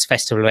that the last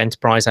Festival of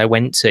Enterprise I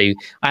went to,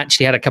 I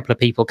actually had a couple of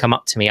people come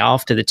up to me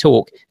after the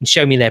talk and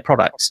show me their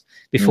products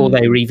before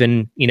they were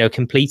even,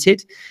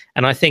 completed.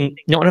 And I think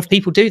not enough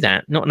people do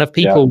that. Not enough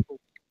people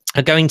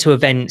are going to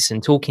events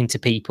and talking to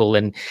people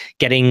and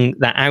getting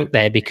that out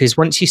there, because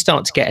once you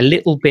start to get a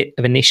little bit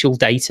of initial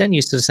data and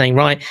you're sort of saying,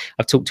 right,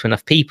 I've talked to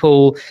enough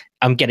people,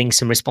 I'm getting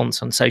some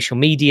response on social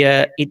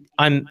media,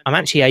 I'm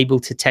actually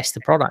able to test the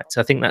product.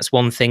 I think that's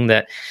one thing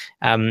that,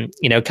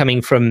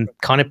 coming from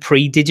kind of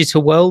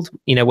pre-digital world,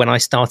 when I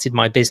started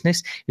my business,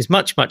 it was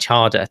much, much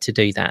harder to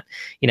do that.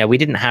 We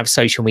didn't have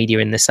social media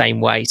in the same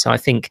way. So I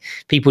think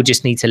people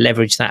just need to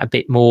leverage that a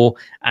bit more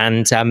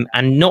and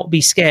not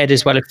be scared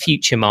as well of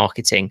future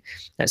marketing.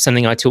 That's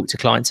something I talk to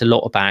clients a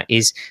lot about,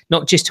 is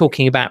not just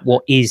talking about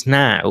what is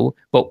now,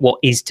 but what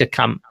is to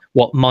come,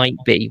 what might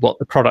be, what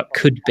the product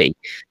could be.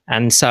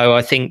 And so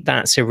I think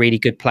that's a really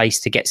good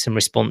place to get some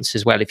response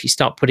as well. If you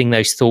start putting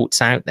those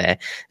thoughts out there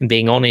and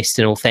being honest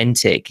and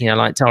authentic,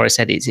 like Tara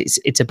said,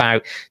 it's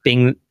about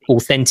being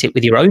authentic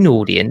with your own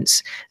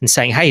audience and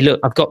saying, hey,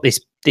 look, I've got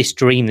this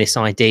dream, this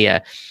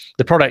idea.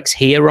 The product's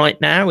here right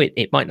now.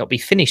 It might not be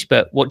finished,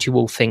 but what do you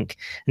all think?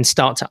 And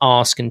start to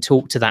ask and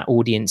talk to that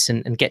audience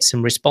and get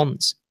some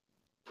response.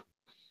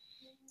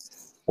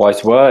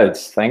 Wise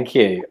words, thank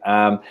you.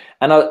 And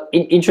I'm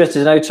interested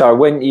to know, Tara,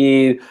 when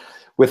you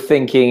we're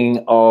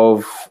thinking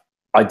of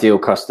ideal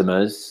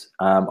customers,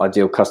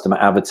 ideal customer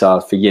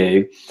avatars for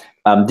you,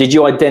 did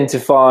you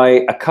identify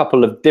a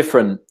couple of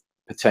different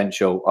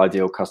potential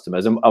ideal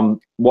customers? And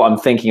what I'm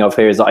thinking of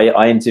here is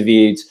I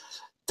interviewed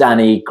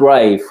Danny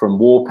Gray from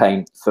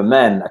Warpaint for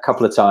Men a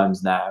couple of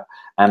times now,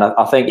 and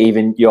I think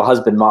even your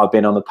husband might have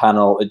been on the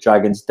panel at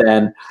Dragon's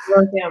Den.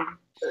 Well, yeah.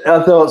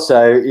 I thought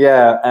so,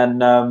 yeah.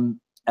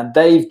 And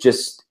they've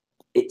just,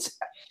 it's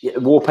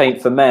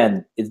Warpaint for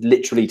Men is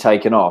literally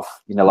taken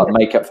off. You know, like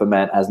makeup for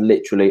men has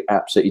literally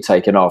absolutely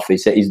taken off. He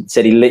said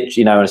he literally,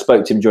 you know, and I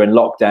spoke to him during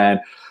lockdown,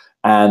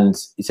 and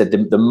he said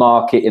the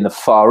market in the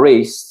Far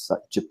East, like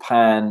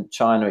Japan,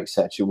 China,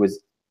 etc., was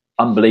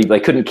unbelievable.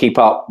 They couldn't keep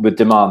up with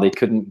demand. They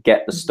couldn't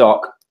get the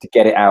stock to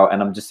get it out.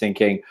 And I'm just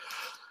thinking,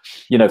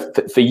 you know,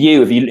 for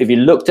you, if you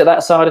looked at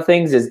that side of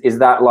things, is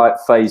that like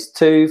phase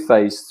 2,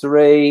 phase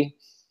 3?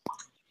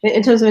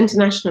 In terms of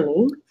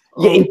internationally?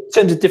 Yeah, in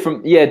terms of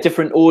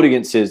different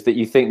audiences that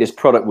you think this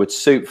product would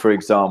suit, for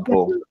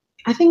example.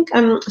 I think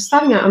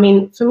starting out, I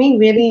mean, for me,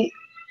 really,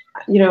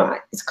 you know,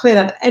 it's clear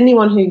that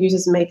anyone who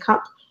uses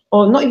makeup,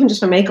 or not even just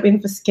for makeup, even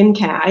for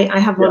skincare, I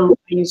have one I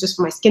use just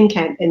for my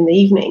skincare in the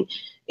evening.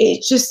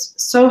 It's just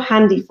so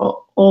handy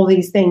for all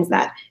these things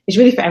that it's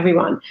really for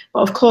everyone.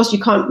 But of course, you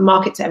can't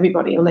market to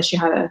everybody unless you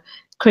had a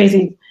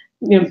crazy,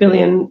 you know, £1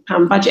 billion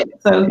budget.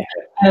 So,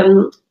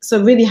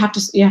 so really you have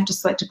to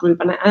select a group,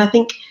 and I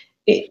think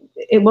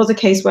it was a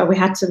case where we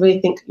had to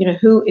really think, you know,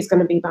 who is going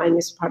to be buying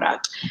this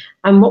product,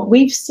 and what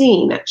we've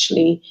seen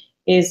actually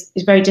is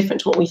very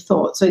different to what we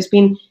thought. So it's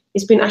been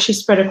actually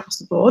spread across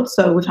the board.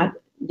 So we've had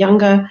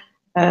younger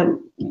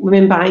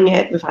women buying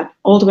it, we've had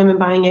older women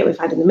buying it, we've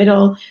had in the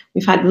middle,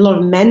 we've had a lot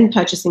of men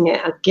purchasing it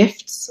as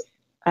gifts.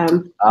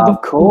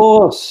 Of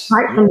course,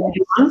 right from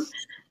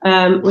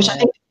everyone, which I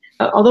think,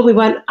 although we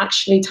weren't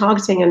actually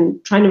targeting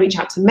and trying to reach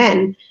out to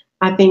men,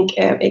 I think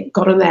it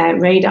got on their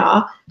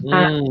radar.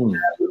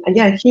 And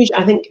yeah, huge.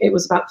 I think it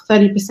was about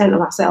 30%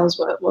 of our sales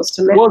was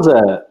to men. Was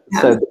it?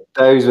 Yeah. So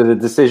those were the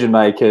decision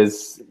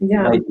makers.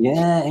 Yeah.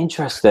 Yeah,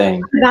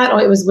 interesting. That,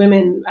 or it was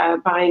women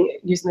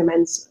using their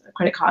men's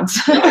credit cards.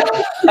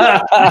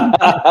 I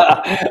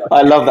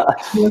love that.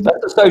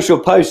 That's a social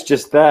post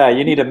just there.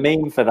 You need a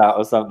meme for that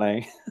or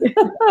something.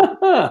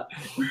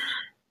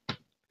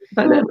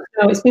 But no,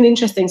 it's been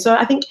interesting. So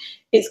I think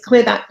it's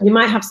clear that you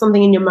might have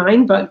something in your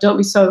mind, but don't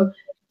be so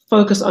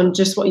focused on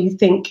just what you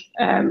think.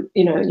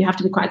 You know, you have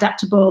to be quite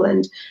adaptable,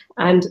 and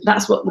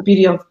that's what the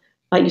beauty of,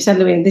 like you said,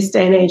 Louis, in this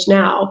day and age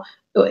now,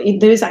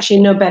 there is actually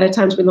no better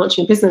time to be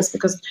launching a business,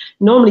 because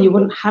normally you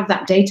wouldn't have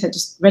that data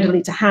just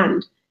readily to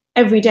hand.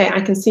 Every day I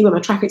can see where my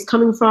traffic's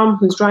coming from,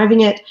 who's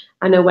driving it.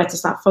 I know where to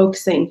start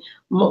focusing,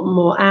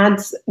 more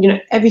ads, you know,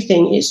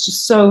 everything. It's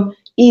just so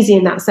easy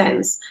in that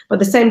sense. But at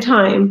the same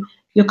time,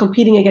 you're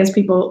competing against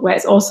people where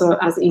it's also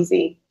as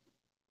easy.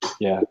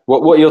 Yeah.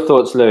 What are your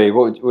thoughts, Louis?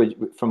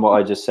 From what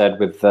I just said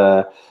with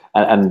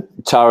and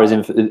Tara's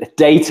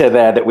data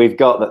there that we've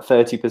got, that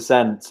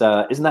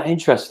 30%, isn't that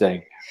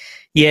interesting?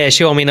 Yeah,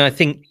 sure. I mean, I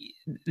think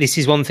this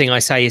is one thing I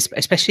say,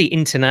 especially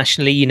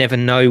internationally, you never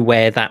know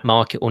where that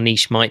market or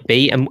niche might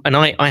be. And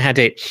I had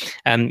it,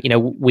 you know,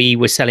 we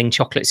were selling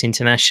chocolates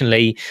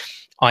internationally.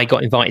 I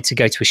got invited to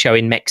go to a show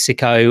in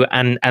Mexico,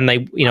 and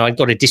they, you know, I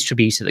got a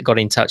distributor that got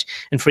in touch.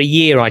 And for a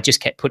year, I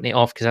just kept putting it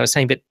off, because I was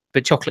saying,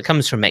 but chocolate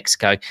comes from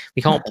Mexico.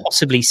 We can't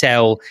possibly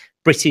sell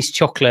British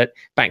chocolate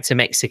back to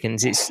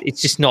Mexicans.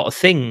 It's just not a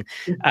thing.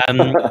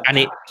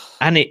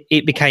 And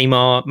it became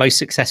our most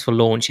successful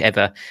launch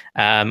ever.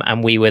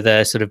 And we were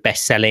the sort of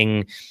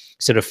best-selling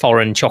sort of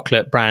foreign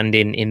chocolate brand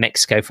in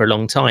Mexico for a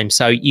long time.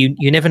 So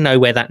you never know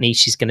where that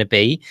niche is going to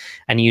be,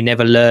 and you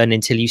never learn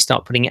until you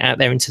start putting it out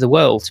there into the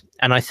world.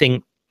 And I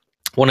think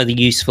one of the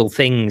useful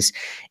things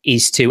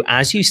is to,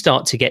 as you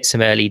start to get some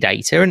early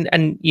data,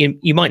 and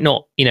you might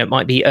not, you know, it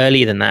might be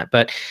earlier than that,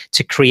 but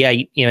to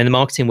create, you know, in the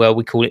marketing world,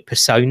 we call it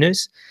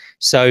personas.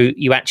 So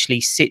you actually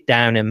sit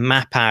down and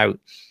map out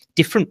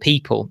different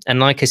people. And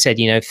like I said,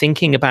 you know,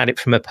 thinking about it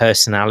from a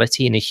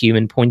personality and a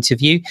human point of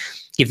view,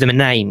 give them a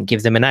name,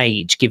 give them an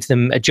age, give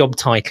them a job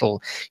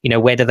title, you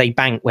know, where do they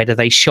bank, where do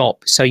they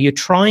shop? So you're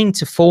trying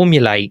to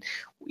formulate,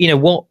 you know,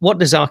 what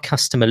does our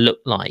customer look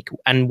like,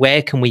 and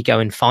where can we go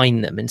and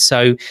find them? And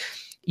so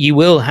you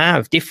will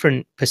have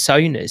different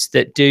personas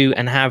that do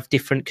and have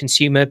different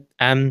consumer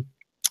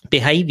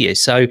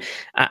behaviors. So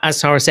as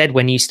Sarah said,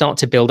 when you start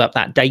to build up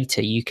that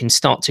data, you can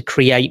start to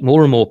create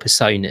more and more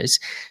personas,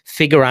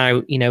 figure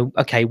out, you know,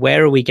 okay,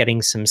 where are we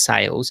getting some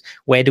sales?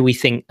 Where do we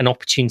think an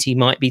opportunity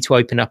might be to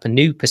open up a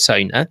new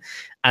persona?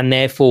 And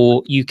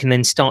therefore you can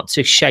then start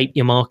to shape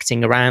your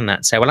marketing around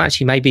that. So, well,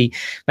 actually, maybe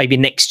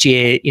next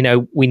year, you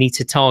know, we need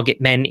to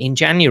target men in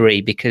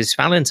January because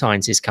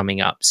Valentine's is coming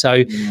up.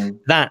 So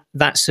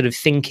that sort of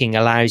thinking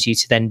allows you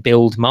to then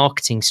build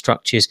marketing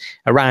structures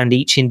around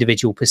each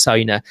individual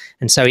persona.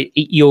 And so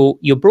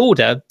you're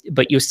broader,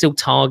 but you're still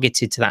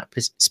targeted to that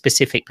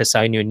specific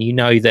persona. And you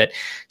know that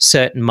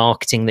certain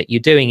marketing that you're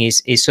doing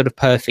is sort of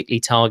perfectly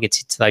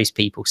targeted to those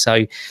people.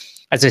 So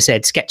as I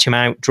said, sketch them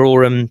out,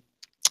 draw them,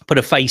 put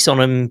a face on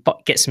them,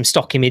 get some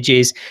stock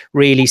images,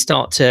 really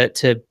start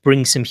to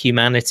bring some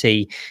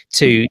humanity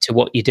to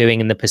what you're doing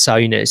and the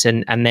personas,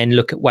 and then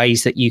look at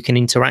ways that you can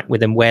interact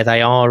with them where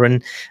they are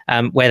and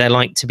where they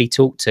like to be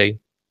talked to.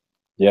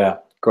 Yeah,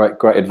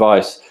 great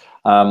advice.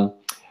 Lots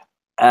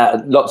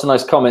of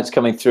nice comments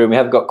coming through, and we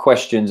have got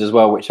questions as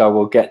well, which I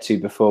will get to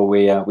before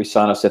we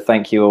sign off. So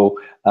thank you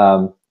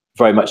all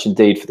very much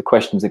indeed for the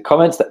questions and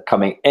comments that are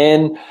coming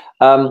in.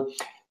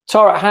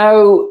 Tara,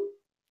 how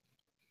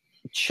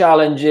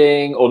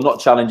challenging, or not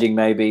challenging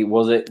maybe,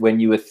 was it when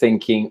you were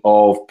thinking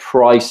of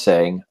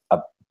pricing a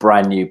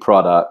brand new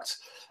product,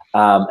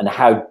 and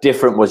how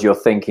different was your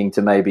thinking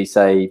to maybe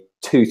say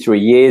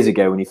 2-3 years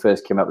ago when you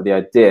first came up with the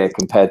idea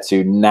compared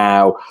to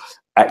now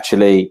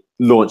actually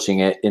launching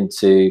it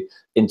into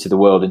the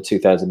world in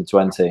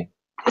 2020?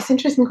 It's an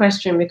interesting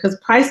question, because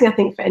pricing, I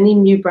think, for any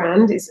new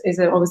brand is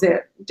obviously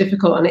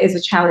difficult, and it is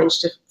a challenge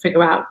to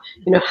figure out,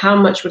 how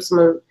much would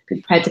someone be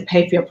prepared to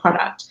pay for your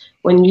product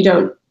when you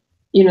don't,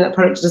 that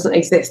product doesn't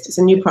exist. It's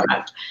a new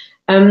product.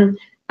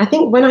 I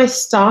think when I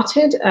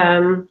started,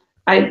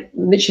 I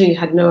literally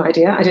had no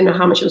idea. I didn't know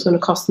how much it was going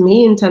to cost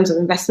me in terms of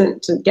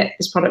investment to get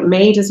this product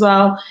made as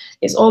well.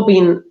 It's all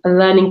been a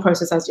learning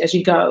process as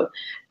you go.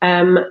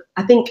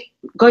 I think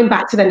going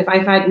back to then, if I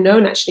had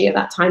known actually at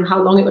that time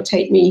how long it would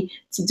take me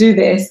to do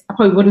this, I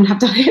probably wouldn't have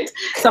done it.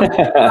 So I'm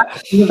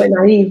a little bit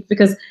naive,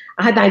 because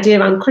I had the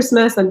idea around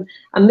Christmas, and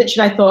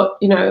literally I thought,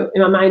 in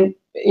my mind,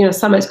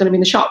 summer it's going to be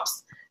in the shops.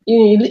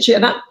 Literally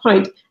at that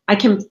point, I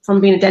came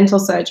from being a dental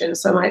surgeon,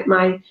 so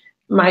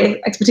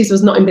my expertise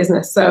was not in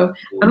business. So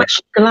I'm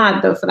actually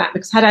glad though for that,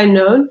 because had I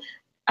known,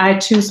 I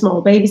had 2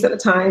 small babies at the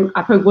time,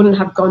 I probably wouldn't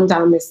have gone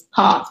down this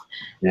path.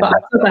 Yeah. But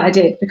I'm so glad I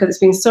did, because it's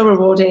been so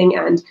rewarding,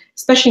 and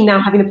especially now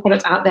having the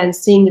product out there and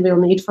seeing the real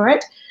need for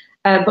it.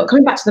 But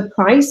coming back to the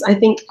price, I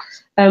think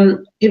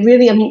it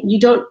really, you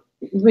don't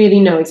really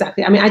know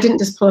exactly. I didn't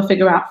just pull a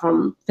figure out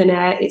from thin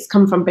air. It's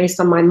come from based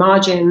on my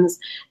margins.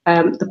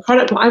 The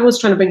product, what I was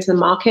trying to bring to the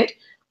market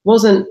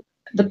wasn't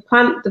the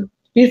plan. The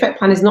Beautifect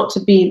plan is not to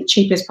be the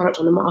cheapest product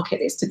on the market.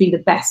 It's to be the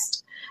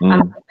best.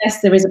 And the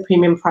best, there is a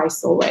premium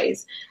price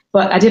always.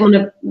 But I didn't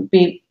want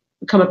to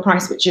become a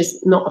price which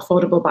is not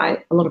affordable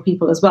by a lot of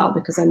people as well,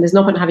 because then there's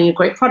no point having a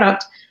great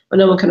product but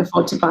no one can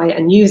afford to buy it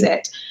and use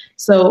it.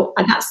 So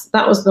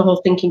that was the whole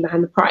thinking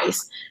behind the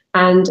price.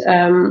 And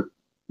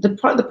the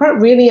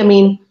product really,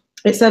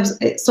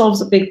 it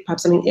solves a big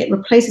purpose. It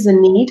replaces a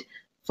need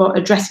for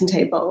a dressing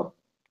table,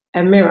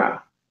 a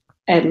mirror,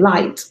 a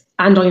light,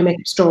 and all your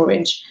makeup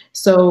storage.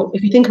 So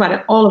if you think about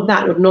it, all of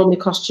that would normally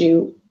cost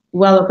you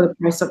well over the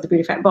price of the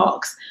Beautifect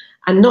box.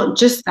 And not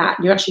just that,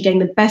 you're actually getting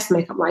the best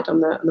makeup light on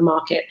the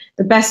market,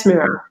 the best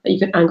mirror that you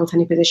can angle to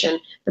any position,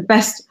 the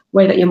best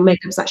way that your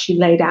makeup is actually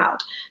laid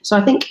out. So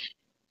I think,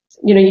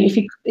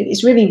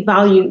 it's really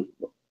value.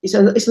 It's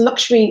a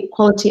luxury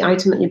quality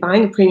item that you're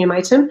buying, a premium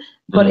item,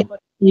 but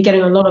you're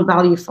getting a lot of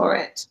value for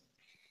it.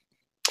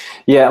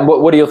 Yeah, and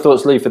what are your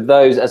thoughts, Lee, for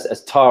those,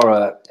 as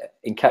Tara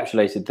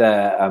encapsulated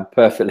there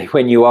perfectly,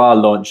 when you are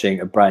launching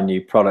a brand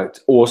new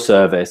product or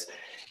service,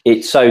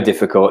 it's so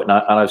difficult, and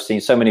I've seen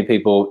so many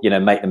people,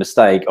 make the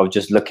mistake of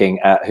just looking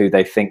at who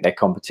they think their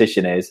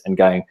competition is and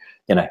going,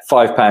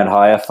 £5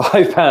 higher,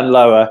 £5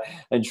 lower,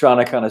 and trying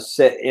to kind of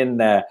sit in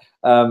there.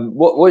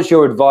 What's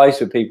your advice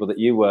for people that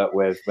you work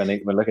with when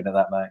looking at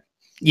that, mate?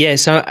 Yeah,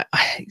 so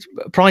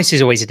price is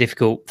always a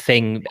difficult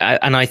thing.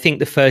 And I think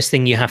the first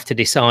thing you have to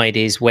decide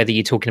is whether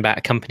you're talking about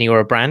a company or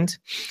a brand.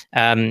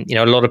 A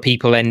lot of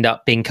people end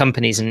up being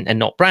companies and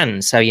not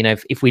brands. So,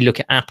 if we look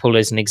at Apple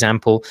as an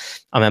example,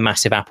 I'm a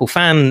massive Apple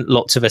fan,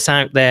 lots of us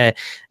out there.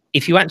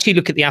 If you actually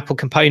look at the Apple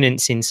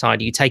components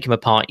inside, you take them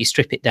apart, you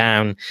strip it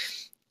down,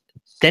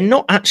 they're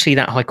not actually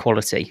that high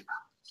quality.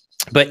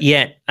 But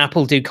yet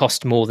Apple do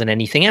cost more than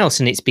anything else,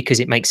 and it's because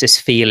it makes us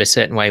feel a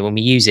certain way when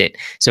we use it.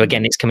 So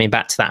again, it's coming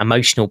back to that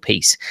emotional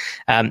piece.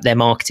 Their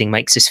marketing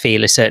makes us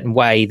feel a certain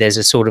way. There's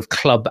a sort of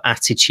club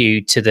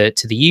attitude to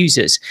the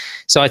users.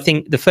 So I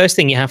think the first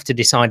thing you have to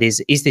decide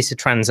is this a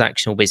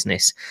transactional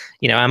business?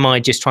 Am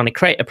I just trying to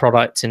create a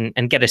product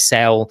and get a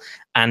sell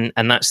and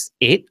that's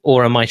it?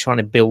 Or am I trying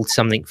to build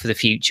something for the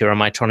future?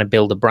 Am I trying to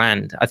build a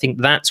brand? I think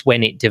that's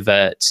when it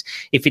diverts.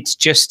 If it's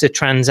just a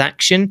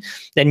transaction,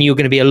 then you're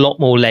going to be a lot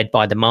more led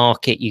by the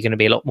market. You're going to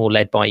be a lot more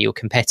led by your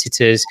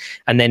competitors.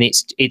 And then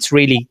it's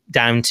really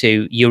down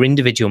to your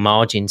individual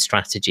margin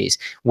strategies,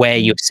 where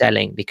you're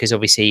selling. Because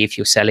obviously if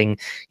you're selling,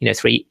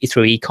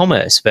 through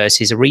e-commerce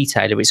versus a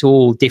retailer, it's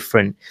all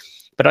different.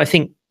 But I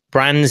think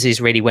brands is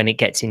really when it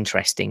gets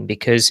interesting,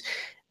 because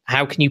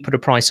how can you put a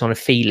price on a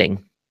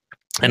feeling?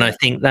 And I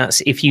think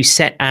that's, if you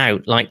set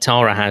out like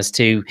Tara has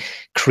to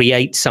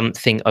create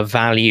something of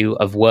value,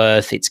 of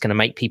worth, it's going to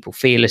make people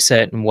feel a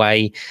certain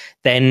way,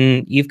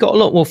 then you've got a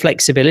lot more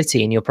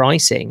flexibility in your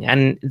pricing.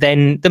 And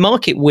then the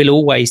market will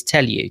always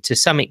tell you to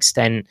some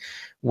extent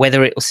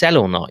whether it will sell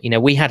or not.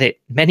 We had it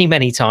many,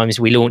 many times.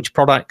 We launched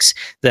products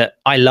that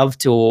I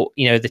loved, or,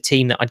 the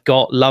team that I'd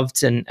got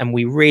loved, and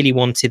we really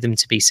wanted them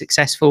to be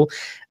successful.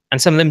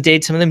 And some of them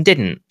did, some of them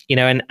didn't,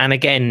 and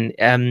again,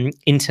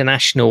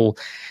 international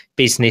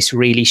business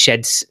really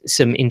sheds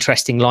some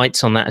interesting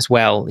lights on that as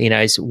well. You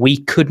know, is we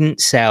couldn't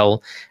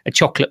sell a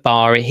chocolate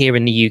bar here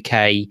in the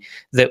UK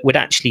that would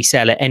actually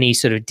sell at any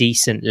sort of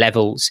decent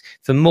levels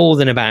for more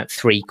than about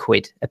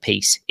 £3 a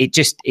piece. It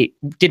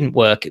didn't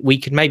work. We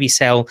could maybe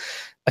sell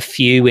a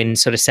few in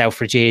sort of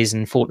Selfridges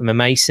and Fortnum and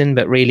Mason,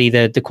 but really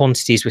the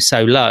quantities were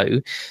so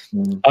low.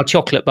 Our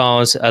chocolate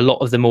bars, a lot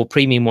of the more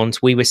premium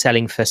ones, we were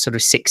selling for sort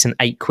of £6 and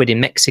 £8 in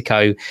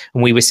Mexico,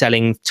 and we were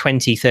selling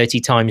 20,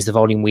 30 times the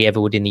volume we ever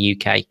would in the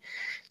UK.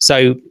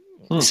 So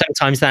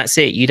sometimes that's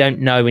it. You don't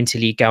know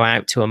until you go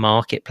out to a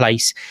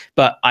marketplace.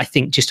 But I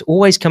think just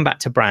always come back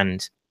to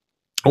brand.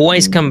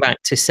 Always come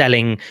back to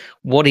selling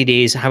what it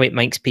is, how it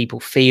makes people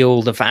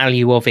feel, the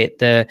value of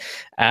it,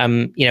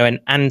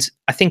 and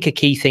I think a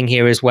key thing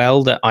here as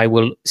well that I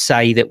will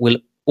say that will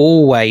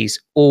always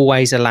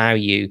allow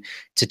you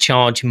to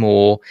charge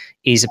more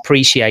is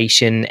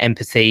appreciation,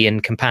 empathy,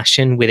 and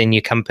compassion within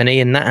your company,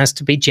 and that has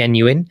to be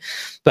genuine.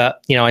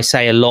 But I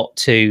say a lot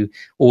to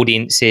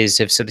audiences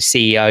of sort of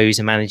CEOs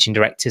and managing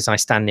directors I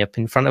stand up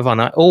in front of,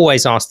 and I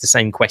always ask the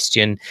same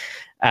question.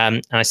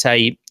 I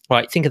say,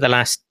 right, think of the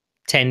last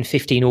 10,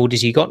 15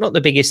 orders you got, not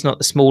the biggest, not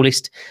the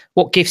smallest.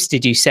 What gifts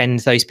did you send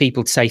those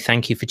people to say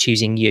thank you for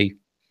choosing you?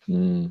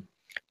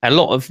 A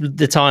lot of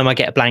the time I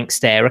get a blank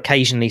stare.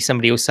 Occasionally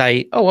somebody will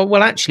say, oh,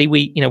 well, actually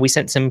we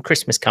sent some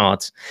Christmas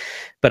cards.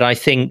 But I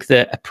think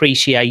that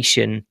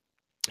appreciation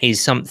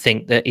is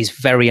something that is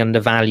very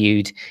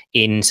undervalued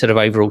in sort of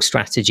overall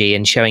strategy,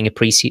 and showing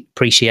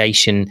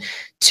appreciation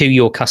to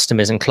your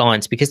customers and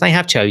clients because they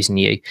have chosen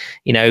you.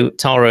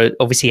 Tara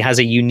obviously has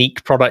a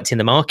unique product in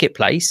the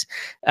marketplace,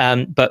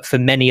 but for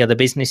many other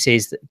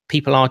businesses,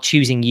 people are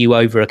choosing you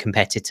over a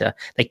competitor.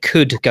 They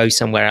could go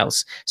somewhere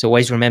else. So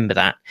always remember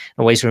that.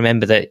 Always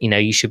remember that,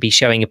 you should be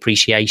showing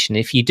appreciation.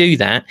 If you do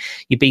that,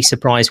 you'd be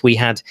surprised. We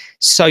had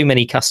so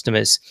many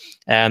customers.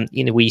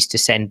 We used to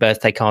send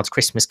birthday cards,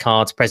 Christmas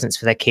cards, presents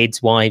for their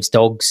kids, wives,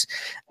 dogs.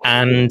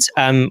 And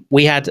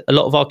we had a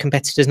lot of our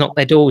competitors knock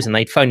their doors, and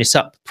they'd phone us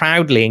up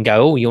proudly and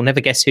go, oh, you'll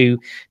never guess who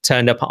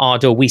turned up at our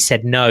door. We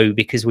said no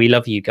because we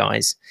love you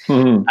guys.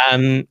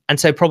 And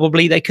so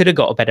probably they could have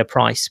got a better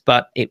price,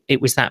 but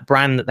it was that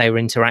brand that they were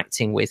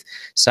interacting with.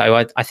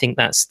 So I think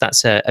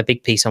that's a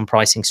big piece on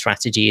pricing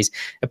strategy, is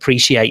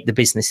appreciate the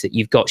business that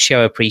you've got,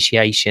 show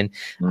appreciation.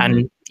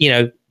 And,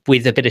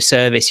 with a bit of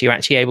service, you're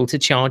actually able to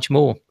charge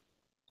more.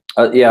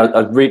 I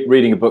was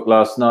reading a book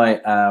last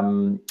night.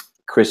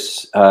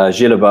 Chris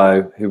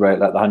Gillibo, who wrote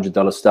like the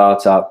 $100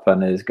 Startup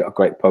and has got a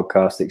great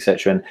podcast,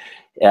 etc.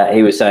 And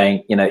he was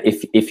saying,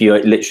 if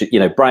you're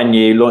literally, brand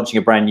new, launching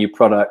a brand new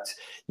product,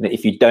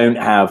 if you don't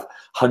have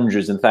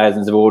hundreds and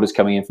thousands of orders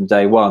coming in from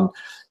day one,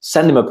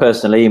 send them a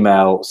personal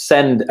email,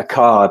 send a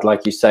card,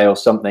 like you say, or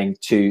something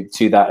to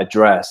that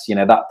address.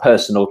 That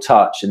personal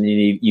touch, and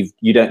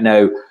you don't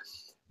know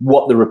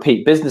what the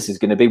repeat business is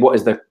going to be. What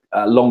is the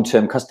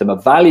long-term customer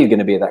value going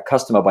to be of that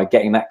customer by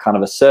getting that kind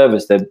of a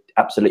service that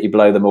absolutely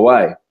blow them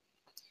away?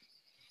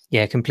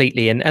 Yeah,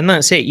 completely. And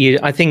that's it.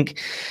 I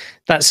think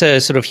that's a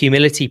sort of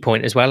humility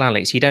point as well,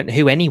 Alex. You don't know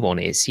who anyone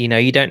is.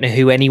 You don't know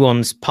who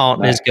anyone's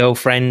partners,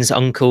 girlfriends,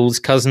 uncles,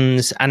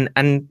 cousins.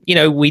 And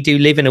we do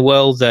live in a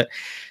world that,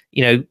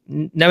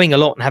 knowing a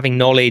lot and having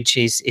knowledge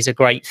is a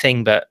great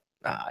thing. But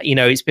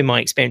it's been my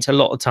experience a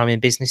lot of time in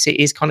business. It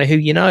is kind of who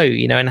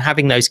and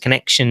having those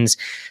connections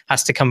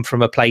has to come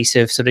from a place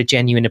of sort of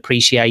genuine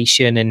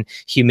appreciation and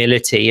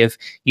humility of,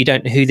 you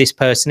don't know who this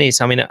person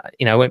is. I mean,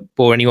 I won't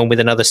bore anyone with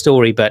another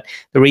story, but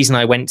the reason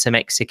I went to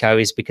Mexico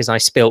is because I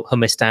spilt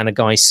hummus down a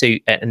guy's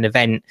suit at an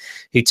event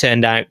who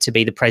turned out to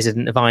be the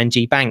president of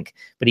ING Bank,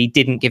 but he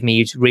didn't give me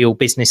his real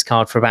business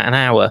card for about an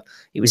hour.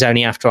 It was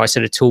only after I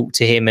sort of talked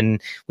to him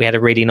and we had a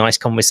really nice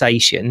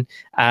conversation.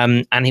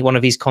 And one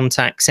of his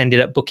contacts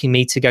ended up booking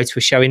me to go to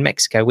a show in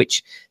Mexico,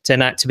 which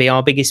turned out to be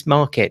our biggest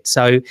market.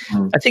 So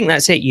I think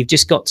that's it. You've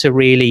just got to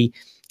really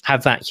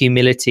have that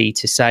humility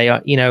to say,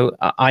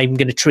 I'm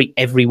going to treat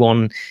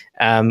everyone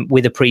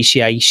with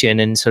appreciation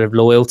and sort of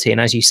loyalty.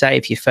 And as you say,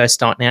 if you're first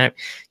starting out,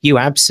 you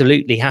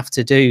absolutely have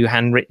to do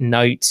handwritten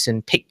notes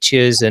and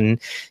pictures and,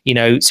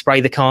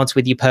 spray the cards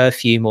with your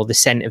perfume or the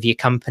scent of your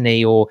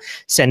company, or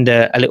send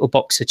a little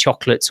box of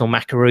chocolates or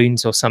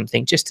macaroons or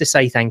something just to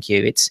say thank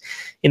you. It's,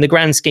 in the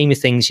grand scheme of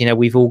things,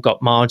 we've all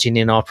got margin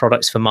in our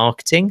products for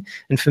marketing.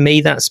 And for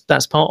me, that's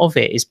part of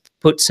it, is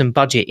put some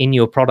budget in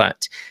your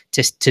product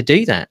to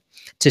do that.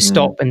 To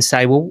stop and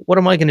say, well, what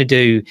am I going to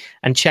do,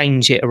 and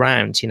change it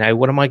around?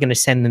 What am I going to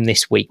send them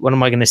this week? What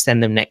am I going to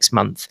send them next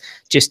month?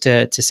 Just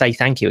to say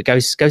thank you. It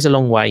goes a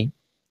long way.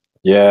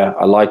 Yeah,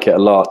 I like it a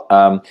lot.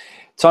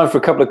 Time for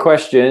a couple of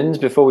questions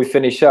before we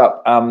finish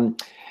up.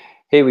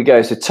 Here we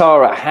go. So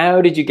Tara,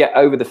 how did you get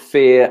over the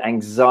fear,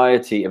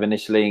 anxiety of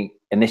initially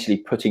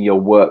putting your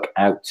work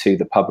out to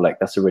the public?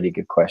 That's a really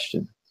good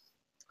question.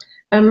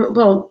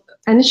 Well,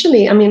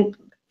 initially,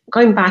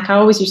 going back, I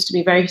always used to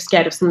be very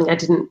scared of something I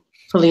didn't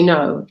fully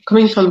know.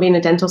 Coming from being a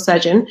dental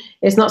surgeon,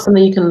 it's not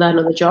something you can learn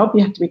on the job.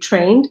 You have to be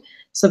trained.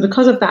 So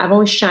because of that, I've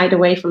always shied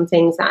away from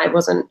things that I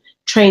wasn't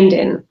trained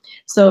in.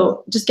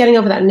 So just getting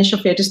over that initial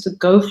fear, just to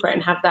go for it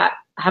and have that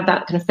have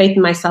that kind of faith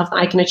in myself that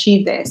I can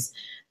achieve this.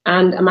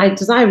 And my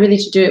desire really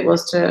to do it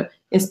was to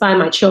inspire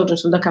my children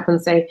to look up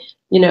and say,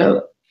 you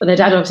know, their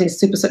dad obviously is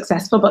super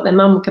successful, but their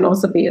mum can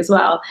also be as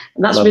well.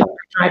 And that's really the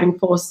driving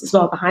force as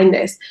well behind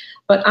this.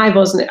 But I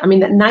wasn't, I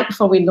mean, that night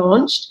before we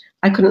launched,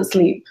 I couldn't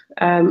sleep.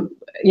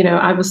 You know,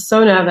 I was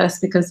so nervous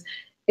because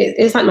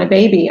it's like my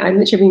baby. I've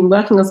literally been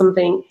working on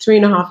something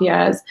 3.5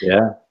 years.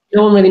 Yeah.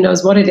 No one really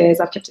knows what it is.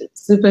 I've kept it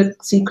super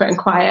secret and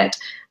quiet,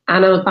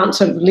 and I'm about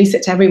to release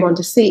it to everyone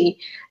to see.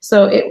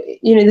 So,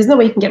 you know, there's no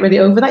way you can get really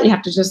over that. You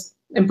have to just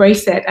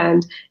embrace it.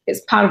 And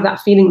it's part of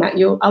that feeling that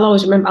I'll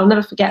always remember. I'll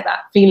never forget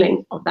that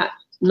feeling of that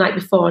night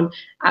before. And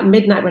at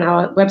midnight when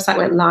our website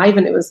went live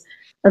and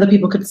other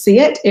people could see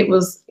it, it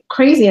was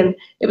crazy. And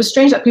it was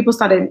strange that people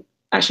started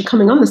actually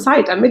coming on the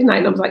site at midnight.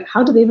 And I was like,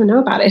 how do they even know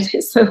about it?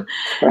 It's so...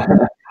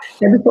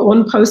 I just put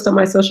one post on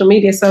my social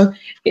media. So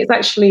it's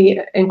actually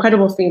an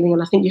incredible feeling.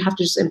 And I think you have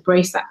to just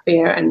embrace that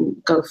fear and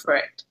go for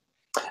it.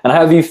 And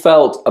how have you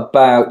felt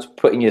about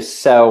putting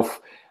yourself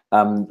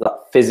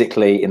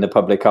physically in the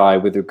public eye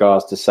with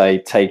regards to, say,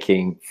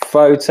 taking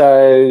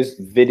photos,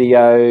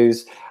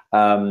 videos?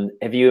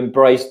 Have you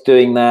embraced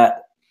doing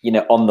that, you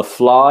know, on the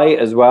fly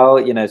as well?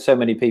 You know, so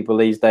many people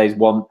these days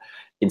want,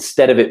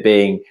 instead of it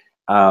being,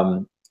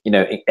 you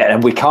know,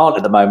 and we can't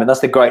at the moment.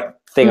 That's the great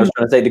thing I was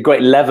trying to say. The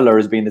great leveler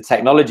has been the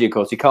technology, of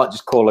course. You can't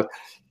just call a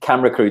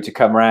camera crew to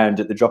come around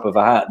at the drop of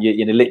a hat.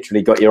 You know,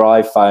 literally got your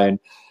iPhone.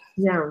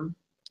 Yeah.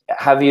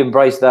 Have you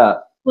embraced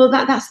that? Well,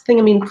 that's the thing.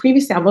 I mean,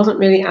 previously I wasn't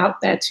really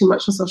out there too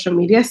much on social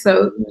media.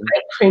 So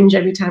I cringe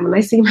every time when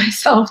I see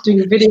myself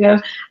doing a video.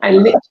 I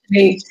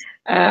literally,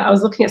 I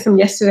was looking at some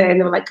yesterday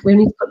and they were like, we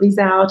need to put these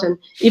out. And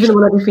even the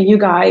one I did for you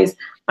guys,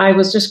 I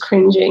was just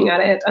cringing at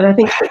it. And I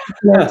think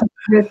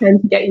you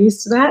tend to get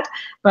used to that.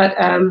 But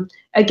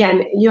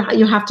again, you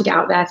have to get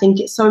out there. I think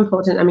it's so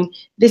important. I mean,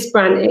 this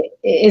brand it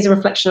is a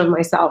reflection of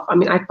myself. I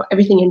mean, I put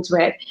everything into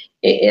it.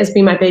 It has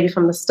been my baby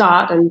from the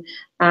start.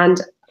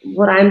 And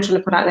what I'm trying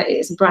to put out there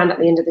is a brand at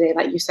the end of the day.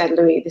 Like you said,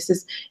 Louis,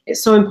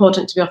 it's so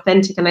important to be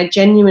authentic. And I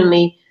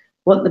genuinely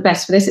want the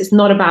best for this. It's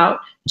not about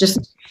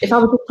just, if I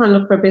was just trying to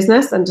look for a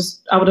business and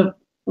I would have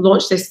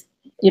launched this,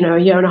 you know,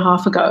 1.5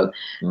 years ago,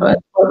 but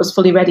it was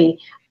fully ready.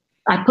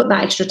 I put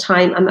that extra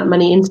time and that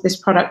money into this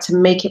product to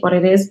make it what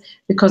it is,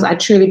 because I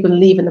truly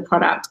believe in the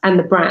product and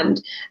the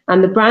brand.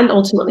 And the brand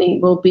ultimately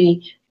will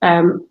be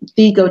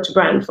the go-to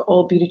brand for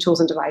all beauty tools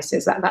and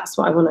devices. That's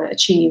what I want to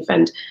achieve.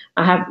 And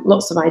I have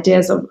lots of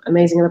ideas of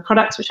amazing other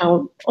products, which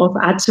I'll also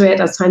add to it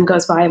as time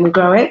goes by and we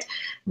grow it.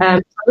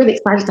 I'm really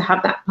excited to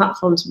have that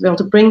platform to be able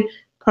to bring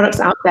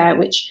products out there,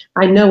 which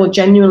I know will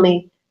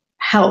genuinely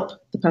help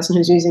the person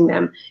who's using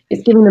them.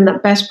 It's giving them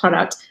that best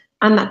product.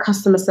 And that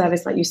customer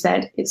service, like you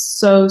said, it's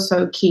so,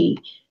 so key.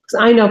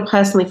 Because I know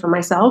personally for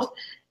myself,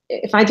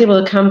 if I deal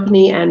with a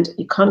company and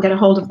you can't get a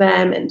hold of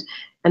them and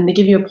they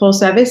give you a poor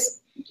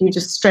service, you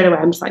just straight away,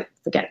 I'm just like,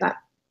 forget that,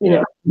 you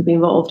know, be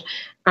involved.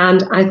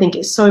 And I think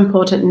it's so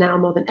important now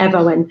more than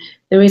ever when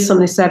there is so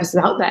many services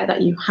out there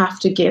that you have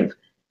to give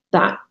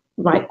that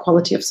right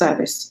quality of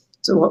service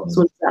to what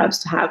someone deserves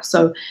to have.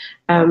 So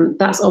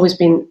that's always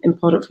been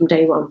important from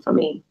day one for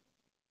me.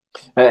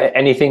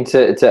 Anything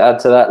to add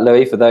to that,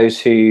 Louis, for those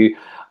who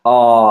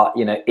are,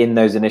 you know, in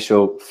those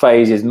initial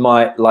phases,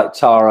 might, like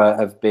Tara,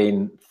 have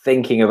been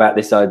thinking about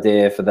this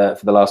idea for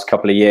the last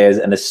couple of years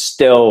and are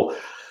still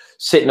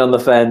sitting on the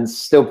fence,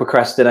 still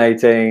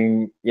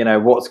procrastinating, you know,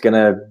 what's going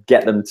to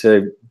get them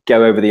to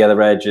go over the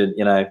other edge and,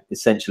 you know,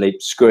 essentially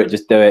screw it,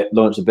 just do it,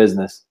 launch a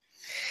business?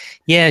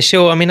 Yeah,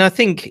 sure. I mean, I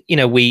think, you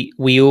know,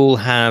 we all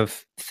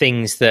have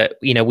things that,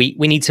 you know, we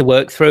need to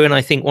work through. And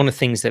I think one of the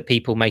things that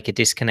people make a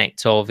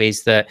disconnect of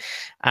is that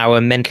our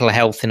mental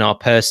health in our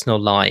personal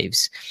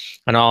lives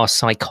and our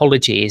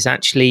psychology is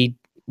actually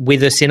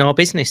with us in our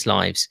business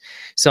lives.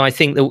 So I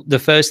think the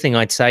first thing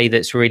I'd say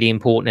that's really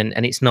important,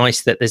 and it's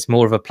nice that there's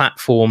more of a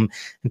platform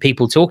and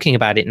people talking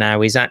about it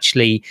now, is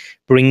actually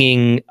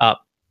bringing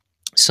up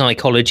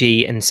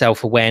psychology and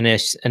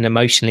self-awareness and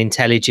emotional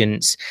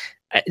intelligence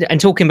and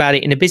talking about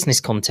it in a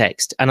business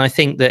context. And I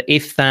think that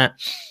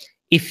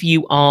if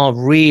you are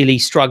really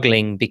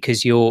struggling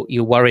because you're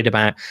worried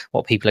about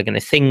what people are going to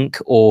think,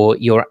 or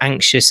you're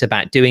anxious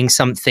about doing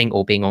something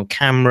or being on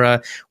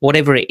camera,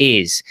 whatever it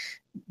is,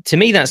 to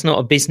me, that's not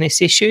a business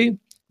issue.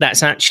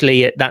 That's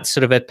actually, that's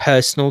sort of a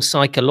personal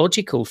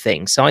psychological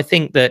thing. So I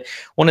think that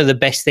one of the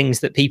best things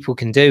that people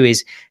can do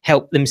is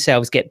help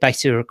themselves get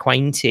better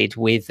acquainted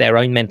with their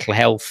own mental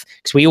health,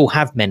 because we all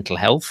have mental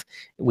health.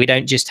 We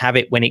don't just have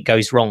it when it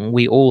goes wrong.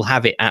 We all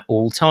have it at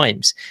all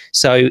times.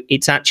 So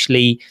it's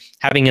actually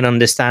having an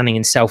understanding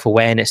and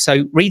self-awareness.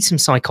 So read some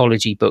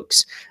psychology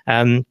books.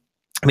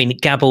 I mean,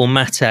 Gabor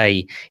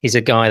Mate is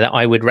a guy that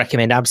I would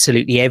recommend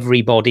absolutely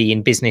everybody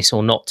in business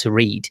or not to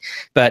read.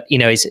 But, you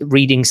know, is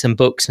reading some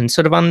books and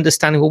sort of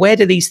understanding, well, where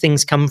do these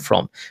things come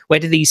from?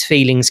 Where do these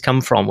feelings come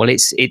from? Well,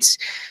 it's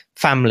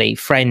family,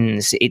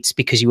 friends. It's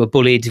because you were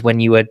bullied when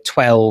you were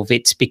 12.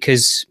 It's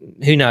because,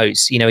 who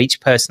knows,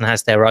 each person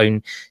has their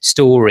own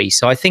story.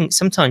 So I think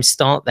sometimes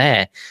start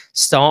there.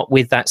 Start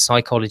with that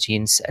psychology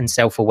and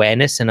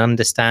self-awareness, and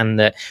understand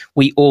that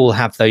we all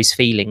have those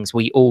feelings.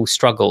 We all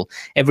struggle.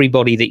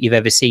 Everybody that you've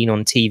ever seen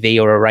on TV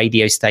or a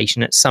radio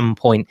station at some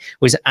point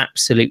was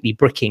absolutely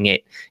bricking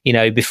it,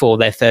 before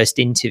their first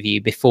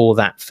interview, before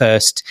that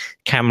first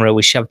camera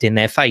was shoved in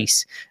their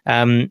face.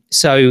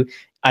 So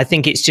I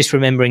think it's just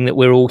remembering that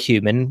we're all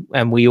human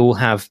and we all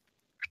have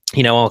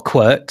our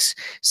quirks.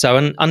 So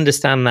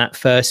understand that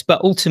first.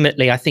 But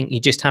ultimately, I think you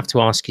just have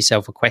to ask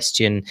yourself a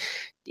question.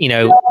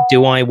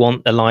 Do I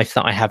want the life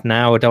that I have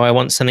now, or do I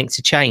want something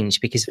to change?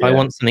 Because if I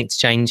want something to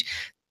change,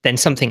 then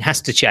something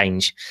has to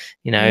change.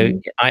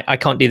 I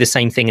can't do the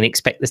same thing and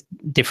expect the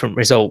different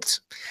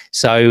results.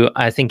 So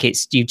I think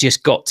you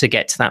just got to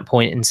get to that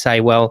point and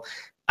say, well,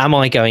 am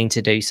I going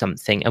to do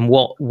something? And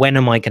when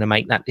am I going to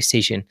make that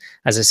decision?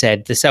 As I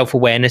said, the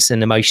self-awareness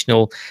and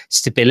emotional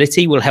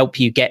stability will help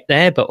you get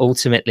there, but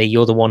ultimately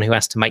you're the one who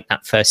has to make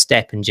that first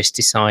step and just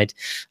decide,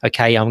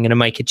 okay, I'm going to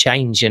make a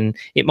change. And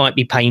it might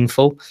be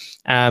painful,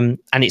 and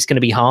it's going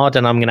to be hard,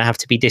 and I'm going to have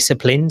to be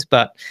disciplined.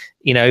 But,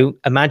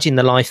 imagine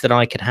the life that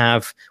I could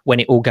have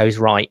when it all goes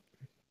right.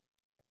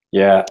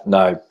 Yeah,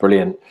 no,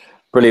 brilliant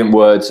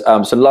words.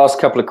 So last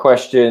couple of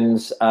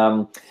questions.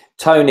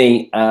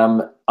 Tony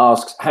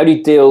asks, how do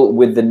you deal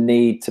with the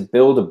need to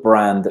build a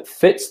brand that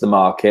fits the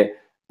market,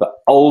 but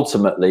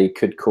ultimately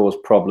could cause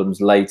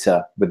problems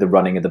later with the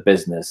running of the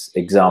business?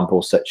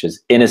 Examples such as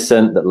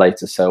Innocent, that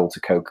later sold to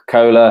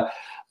Coca-Cola,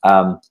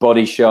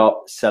 Body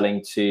Shop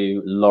selling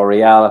to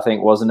L'Oreal, I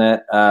think, wasn't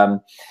it?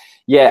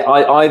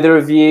 Either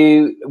of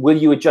you, will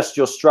you adjust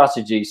your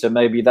strategy? So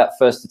maybe that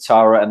first to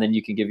Tara, and then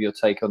you can give your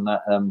take on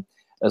that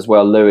as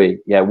well, Louis.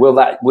 Yeah,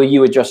 will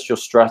you adjust your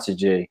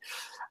strategy?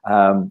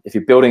 If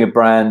you're building a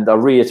brand, I'll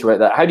reiterate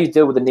that. How do you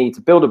deal with the need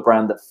to build a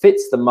brand that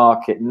fits the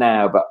market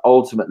now, but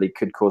ultimately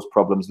could cause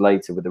problems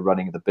later with the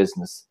running of the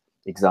business?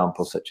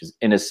 Examples such as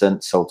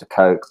Innocent, sold to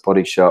Coke,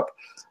 Body Shop,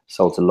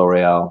 sold to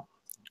L'Oreal.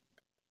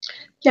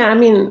 Yeah, I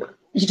mean,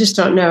 you just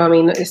don't know. I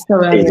mean, it's so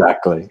early.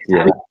 Exactly.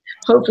 Yeah.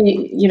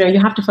 Hopefully, you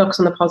have to focus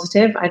on the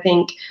positive. I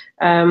think,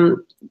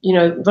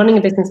 running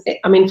a business,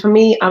 I mean, for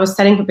me, I was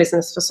selling for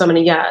business for so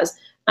many years,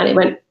 and it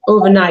went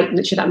overnight,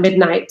 literally that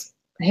midnight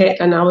hit,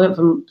 and I went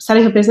from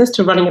selling a business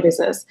to running a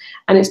business,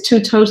 and it's two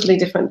totally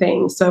different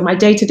things. So my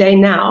day-to-day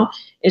now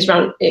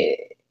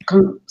it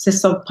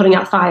consists of putting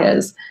out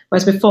fires,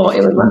 whereas before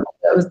it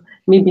was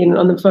me being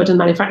on the phone to the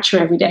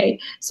manufacturer every day.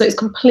 So it's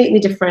completely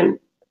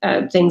different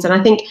things, and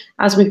I think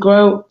as we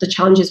grow, the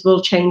challenges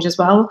will change as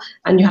well,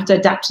 and you have to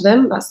adapt to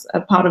them. That's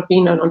a part of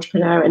being an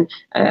entrepreneur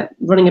and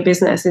running a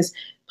business, is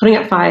putting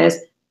out fires,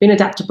 being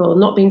adaptable,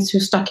 not being too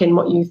stuck in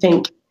what you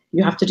think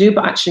you have to do,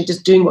 but actually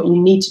just doing what you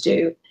need to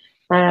do.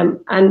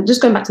 And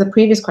just going back to the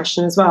previous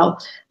question as well,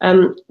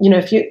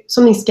 if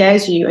something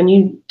scares you and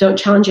you don't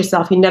challenge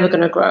yourself, you're never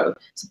going to grow.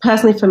 So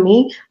personally, for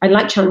me, I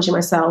like challenging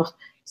myself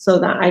so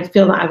that I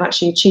feel that I've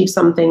actually achieved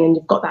something and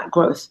you've got that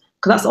growth.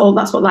 Because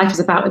that's what life is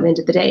about at the end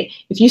of the day.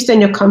 If you stay in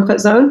your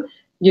comfort zone,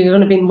 you're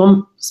going to be in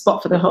one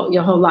spot for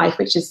your whole life,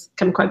 which is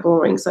kind of quite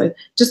boring. So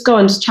just go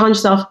and just challenge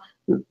yourself,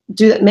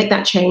 do that, make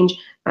that change,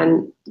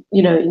 and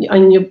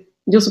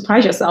you'll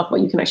surprise yourself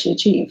what you can actually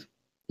achieve.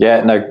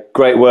 Yeah, no,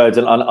 great words.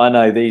 And I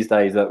know these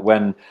days that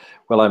when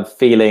I'm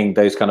feeling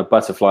those kind of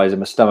butterflies in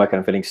my stomach and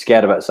I'm feeling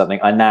scared about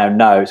something, I now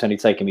know it's only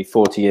taken me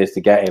 40 years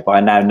to get here, but I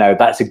now know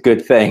that's a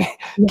good thing.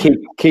 Yeah.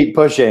 Keep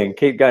pushing,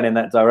 keep going in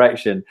that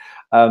direction.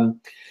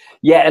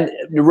 And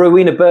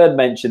Rowena Bird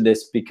mentioned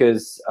this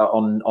because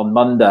on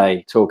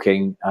Monday,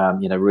 talking,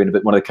 Rowena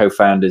Bird, one of the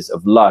co-founders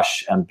of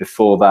Lush, and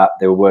before that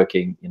they were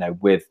working,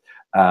 with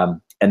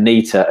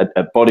Anita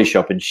at Body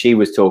Shop, and she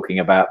was talking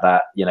about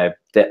that,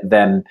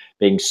 them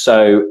being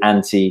so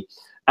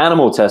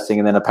anti-animal testing,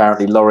 and then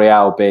apparently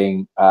L'Oreal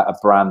being a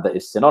brand that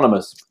is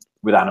synonymous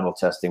with animal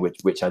testing,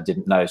 which I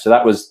didn't know. So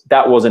that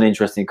was an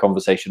interesting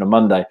conversation on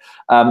Monday.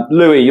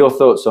 Louis, your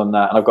thoughts on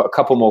that? And I've got a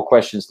couple more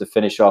questions to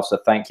finish off, so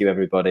thank you,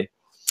 everybody.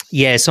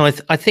 Yeah, so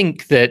I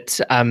think that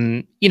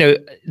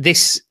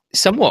this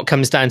somewhat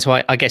comes down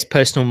to, I guess,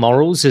 personal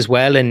morals as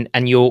well, and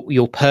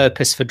your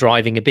purpose for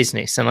driving a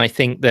business. And I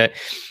think that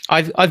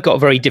I've got a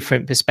very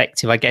different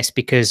perspective, I guess,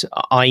 because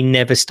I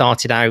never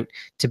started out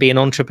to be an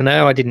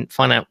entrepreneur. I didn't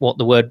find out what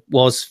the word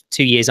was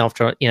 2 years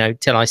after,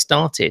 till I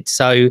started.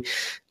 So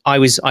I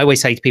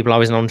always say to people I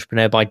was an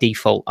entrepreneur by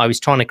default. I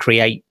was trying to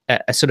create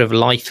a sort of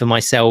life for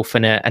myself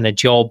and a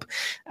job,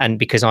 and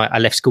because I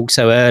left school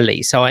so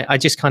early, so I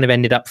just kind of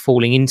ended up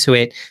falling into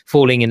it,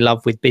 falling in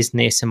love with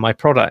business and my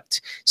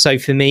product. So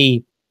for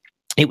me,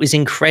 it was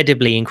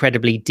incredibly,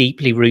 incredibly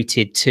deeply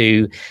rooted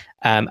to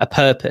a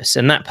purpose,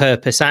 and that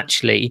purpose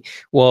actually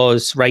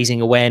was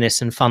raising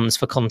awareness and funds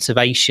for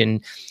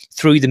conservation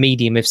through the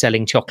medium of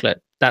selling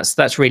chocolate.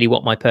 That's really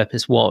what my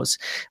purpose was.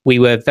 We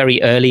were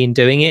very early in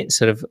doing it,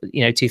 sort of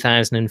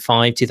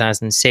 2005,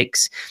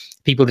 2006.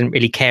 People didn't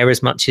really care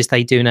as much as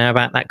they do now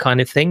about that kind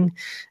of thing.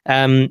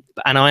 And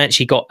I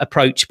actually got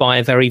approached by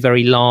a very,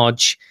 very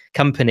large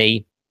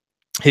company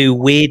who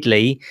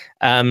weirdly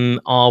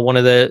are one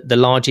of the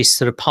largest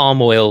sort of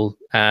palm oil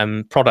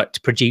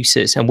product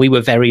producers, and we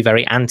were very,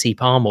 very anti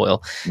palm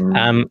oil.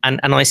 And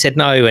I said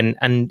no,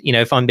 and you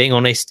know, if I'm being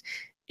honest,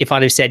 if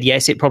I'd have said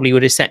yes, it probably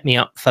would have set me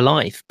up for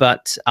life.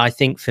 But I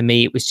think for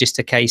me, it was just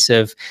a case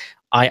of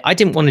I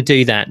didn't want to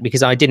do that,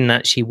 because I didn't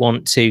actually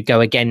want to go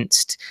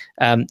against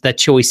the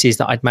choices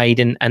that I'd made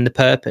and the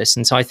purpose.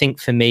 And so I think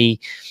for me,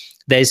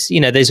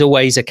 there's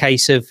always a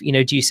case of, you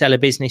know, do you sell a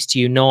business? Do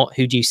you not?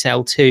 Who do you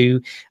sell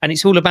to? And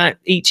it's all about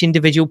each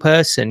individual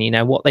person, you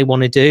know, what they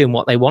want to do and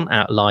what they want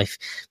out of life.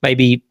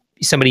 Maybe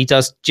somebody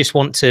does just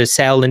want to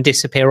sell and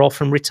disappear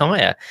off and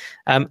retire.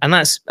 And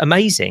that's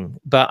amazing.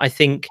 But I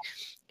think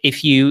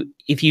if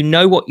you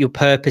know what your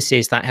purpose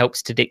is, that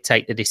helps to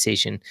dictate the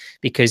decision,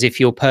 because if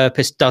your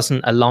purpose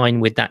doesn't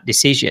align with that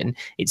decision,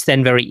 it's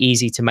then very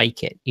easy to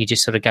make it. You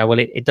just sort of go, well,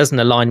 it doesn't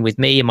align with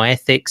me and my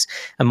ethics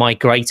and my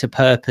greater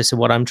purpose of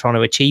what I'm trying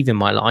to achieve in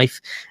my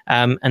life.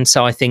 And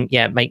so I think,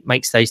 yeah,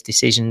 makes those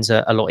decisions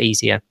a lot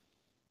easier.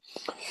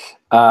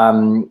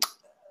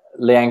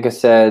 Leanka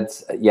said,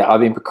 yeah, I've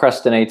been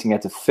procrastinating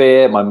out of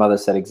fear. My mother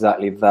said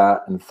exactly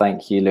that. And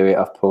thank you, Louis.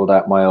 I've pulled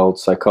out my old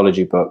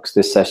psychology books.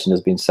 This session has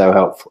been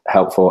so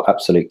helpful.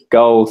 Absolute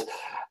gold.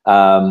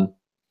 Tara,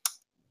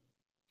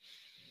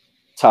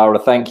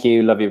 thank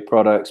you. Love your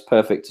products.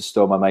 Perfect to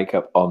store my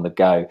makeup on the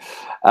go.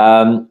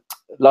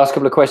 Last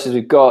couple of questions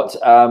we've got.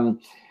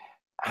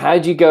 How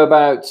do you go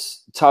about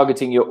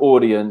targeting your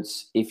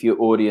audience if your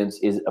audience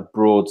is a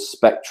broad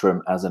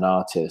spectrum as an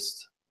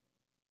artist?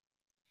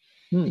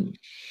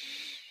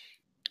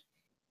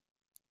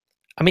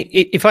 I mean,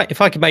 if I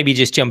could maybe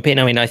just jump in,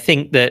 I mean, I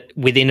think that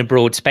within a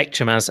broad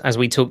spectrum, as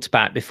we talked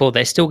about before,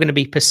 there's still going to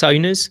be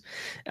personas.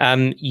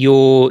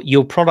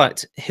 Your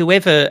product,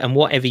 whoever and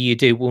whatever you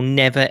do, will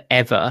never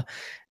ever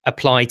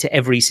apply to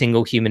every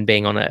single human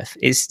being on earth.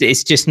 It's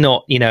just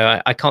not, you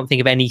know, I can't think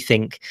of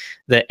anything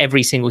that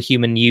every single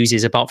human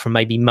uses apart from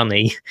maybe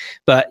money.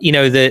 But, you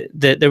know,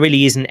 there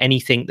really isn't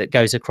anything that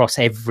goes across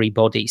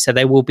everybody. So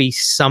there will be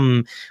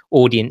some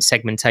audience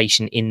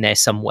segmentation in there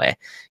somewhere,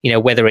 you know,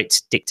 whether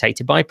it's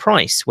dictated by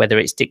price, whether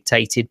it's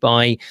dictated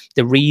by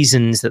the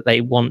reasons that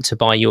they want to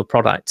buy your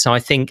product. So I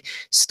think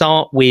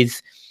start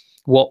with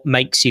what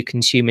makes your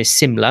consumers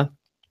similar,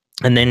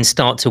 and then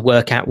start to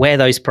work out where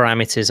those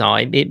parameters are.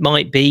 It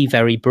might be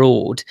very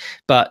broad,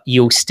 but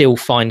you'll still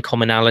find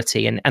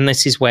commonality. And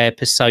this is where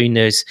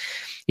personas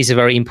is a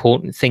very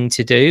important thing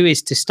to do,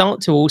 is to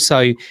start to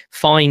also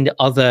find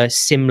other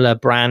similar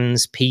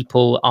brands,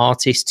 people,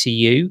 artists to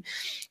you,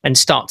 and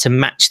start to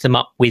match them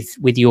up with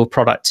your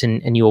product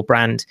and your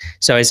brand.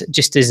 So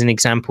just as an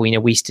example, you know,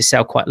 we used to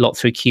sell quite a lot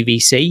through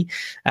QVC.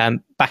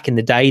 Back in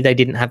the day, they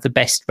didn't have the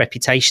best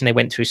reputation. They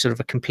went through sort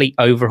of a complete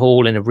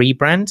overhaul and a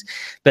rebrand,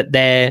 but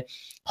their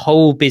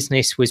whole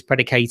business was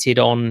predicated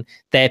on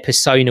their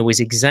persona was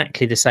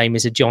exactly the same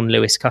as a John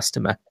Lewis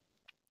customer.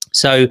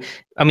 So,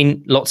 I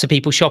mean, lots of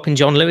people shop in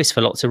John Lewis for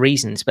lots of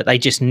reasons, but they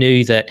just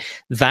knew that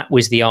that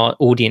was the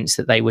audience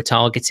that they were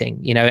targeting,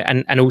 you know.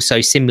 And also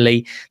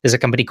similarly, there's a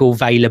company called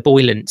Vela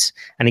Boylant,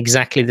 and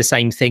exactly the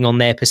same thing on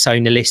their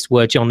persona list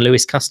were John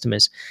Lewis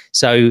customers.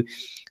 So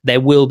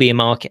there will be a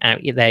market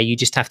out there. You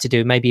just have to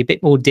do maybe a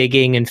bit more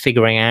digging and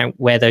figuring out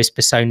where those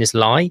personas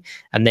lie,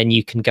 and then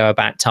you can go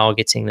about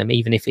targeting them,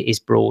 even if it is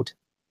broad.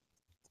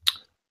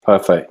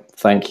 Perfect.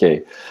 Thank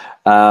you.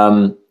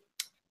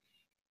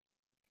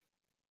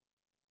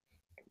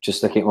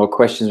 Just looking at more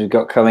questions we've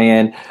got coming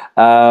in.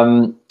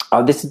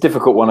 This is a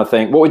difficult one, I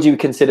think. What would you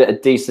consider a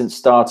decent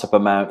startup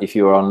amount if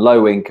you were on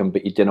low income,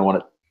 but you don't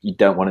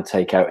want to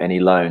take out any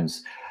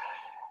loans?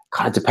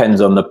 Kind of depends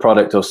on the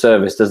product or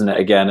service, doesn't it?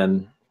 Again,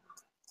 and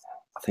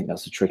I think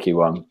that's a tricky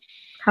one.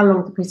 How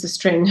long the piece of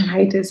string,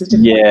 right?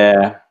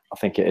 Yeah, I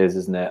think it is,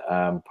 isn't it?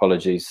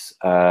 Apologies.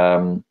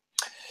 So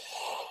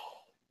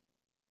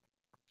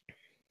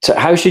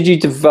how should you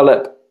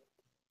develop?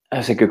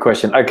 That's a good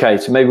question. Okay,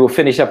 so maybe we'll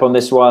finish up on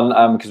this one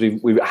because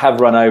we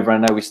have run over. I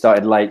know we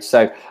started late.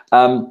 So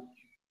have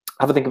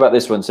a think about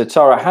this one. So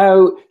Tara,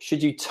 how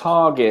should you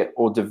target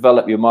or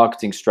develop your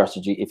marketing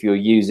strategy if your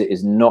user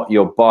is not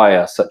your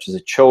buyer, such as a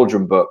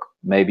children book,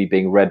 maybe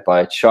being read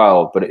by a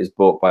child, but it is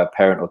bought by a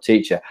parent or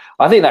teacher?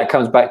 I think that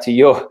comes back to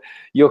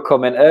your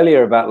comment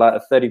earlier about like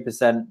a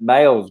 30%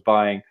 males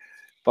buying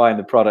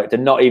the product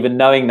and not even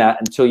knowing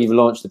that until you've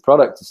launched the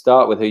product to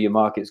start with, who your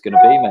market's going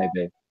to be,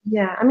 maybe.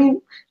 Yeah, I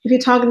mean, if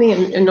you're targeting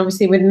and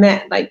obviously with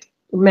men, I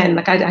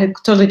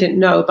totally didn't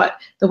know, but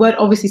the word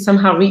obviously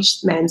somehow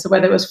reached men. So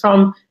whether it was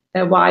from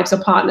their wives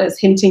or partners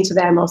hinting to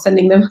them or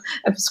sending them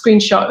a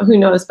screenshot, who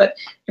knows? But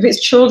if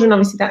it's children,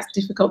 obviously that's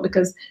difficult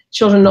because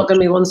children are not going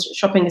to be ones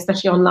shopping,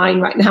 especially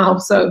online right now.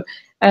 So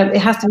it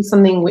has to be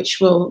something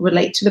which will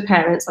relate to the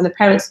parents, and the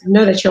parents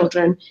know their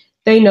children.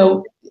 They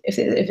know if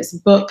it's a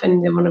book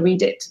and they want to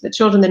read it to the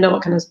children, they know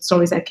what kind of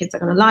stories their kids are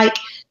going to like.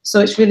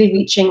 So it's really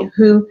reaching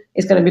who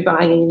is going to be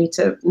buying, and you need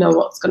to know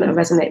what's going to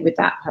resonate with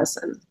that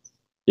person.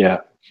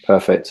 Yeah,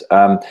 perfect.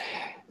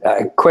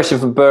 Question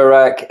from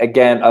Burak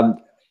again.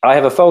 I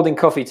have a folding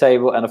coffee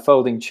table and a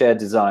folding chair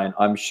design.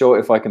 I'm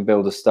sure I can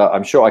build a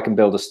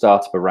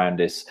startup around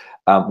this.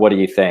 What do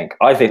you think?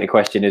 I think the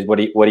question is, what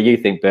do you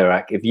think,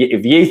 Burak?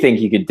 If you think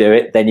you could do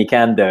it, then you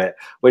can do it.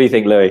 What do you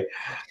think, Louis?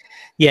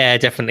 Yeah,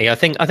 definitely. I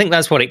think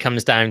that's what it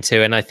comes down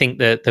to. And I think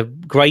that the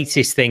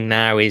greatest thing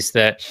now is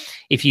that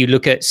if you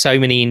look at so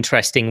many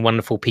interesting,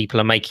 wonderful people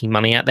are making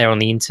money out there on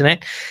the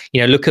internet,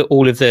 look at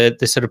all of the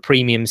sort of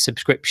premium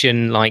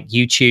subscription like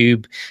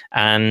YouTube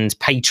and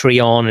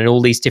Patreon and all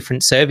these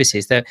different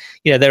services that,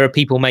 there are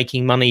people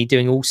making money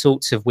doing all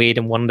sorts of weird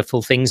and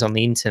wonderful things on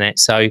the internet.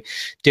 So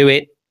do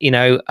it.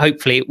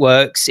 Hopefully it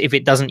works. If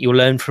it doesn't, you'll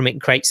learn from it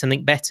and create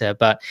something better.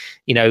 But,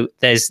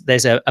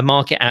 there's a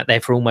market out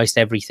there for almost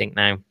everything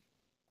now.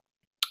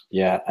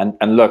 Yeah,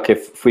 and look,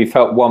 if we've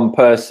helped one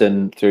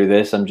person through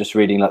this, I'm just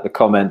reading like the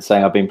comments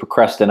saying I've been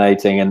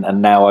procrastinating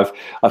and now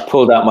I've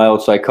pulled out my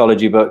old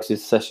psychology books.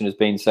 This session has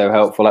been so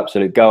helpful,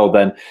 absolute gold.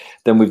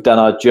 Then we've done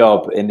our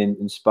job in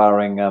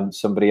inspiring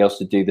somebody else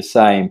to do the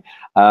same.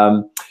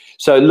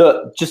 So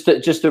look, just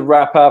to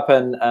wrap up,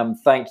 and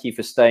thank you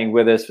for staying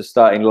with us, for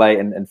starting late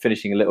and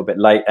finishing a little bit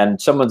late.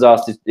 And someone's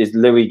asked, is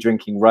Louis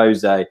drinking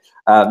rosé?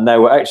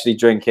 No, we're actually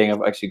drinking.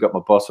 I've actually got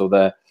my bottle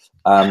there.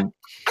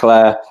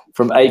 Claire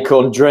from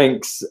Acorn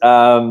Drinks,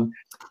 who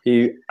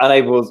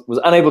was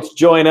unable to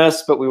join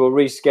us, but we will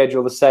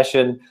reschedule the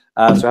session.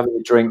 So having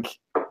a drink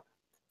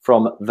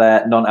from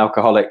their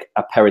non-alcoholic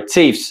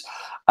aperitifs.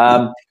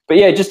 But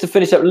yeah, just to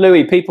finish up,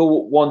 Louis,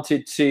 people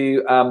wanted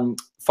to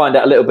find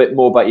out a little bit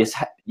more about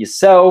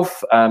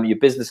yourself, your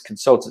business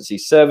consultancy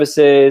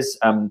services.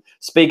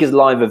 Speakers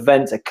Live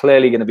events are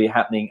clearly going to be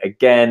happening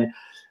again,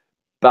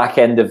 back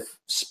end of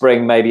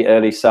spring, maybe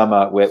early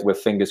summer. We're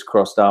fingers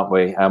crossed, aren't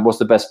we? What's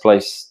the best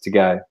place to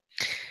go?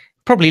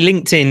 Probably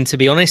LinkedIn, to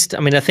be honest.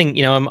 I mean, I think,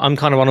 I'm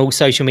kind of on all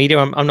social media.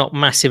 I'm not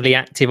massively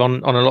active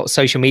on a lot of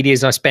social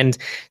medias. I spend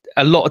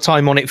a lot of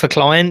time on it for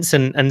clients.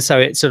 And so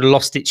it sort of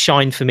lost its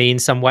shine for me in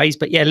some ways.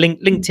 But yeah,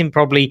 LinkedIn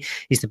probably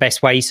is the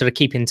best way. Sort of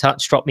keep in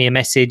touch, drop me a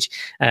message.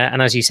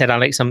 And as you said,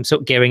 Alex, I'm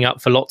sort of gearing up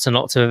for lots and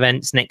lots of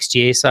events next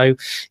year. So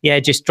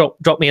yeah, just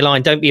drop me a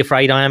line. Don't be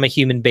afraid. I am a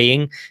human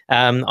being.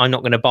 I'm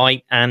not going to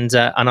bite, and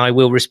I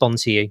will respond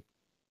to you.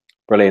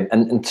 Brilliant.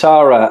 And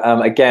Tara,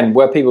 again,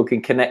 where people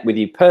can connect with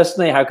you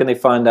personally, how can they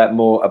find out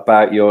more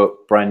about your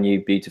brand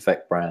new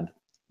Beautifect brand?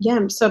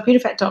 Yeah, so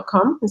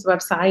beautifect.com is the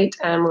website.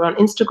 We're on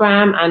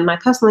Instagram, and my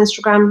personal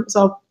Instagram,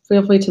 so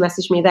feel free to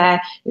message me there.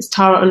 It's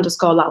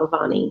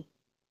Tara_Lalvani.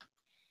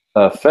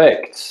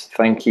 Perfect.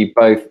 Thank you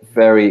both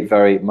very,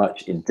 very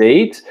much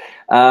indeed.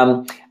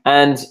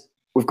 And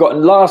we've got a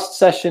last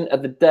session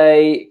of the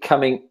day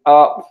coming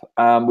up,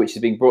 which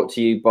is being brought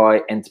to you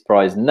by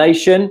Enterprise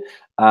Nation.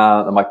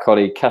 And my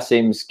colleague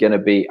Kasim's going to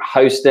be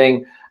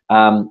hosting,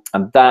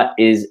 and that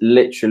is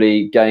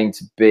literally going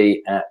to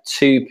be at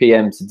 2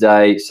 p.m.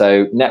 today.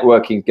 So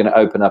networking is going to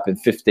open up in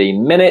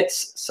 15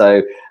 minutes.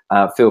 So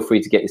feel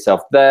free to get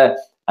yourself there,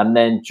 and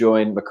then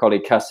join my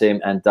colleague Kasim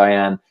and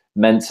Diane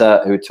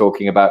Mentor, who are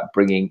talking about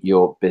bringing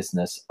your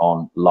business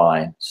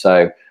online.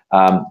 So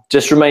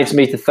just remains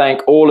me to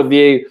thank all of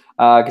you.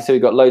 I can see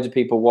we've got loads of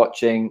people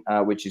watching,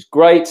 which is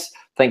great.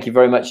 Thank you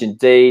very much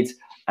indeed.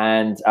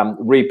 And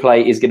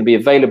replay is going to be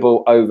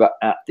available over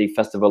at the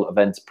Festival of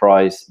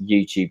Enterprise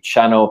YouTube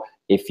channel.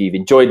 If you've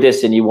enjoyed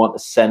this and you want to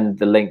send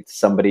the link to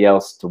somebody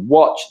else to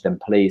watch, then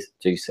please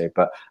do so.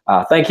 But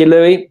thank you,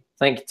 Louis.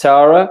 Thank you,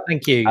 Tara.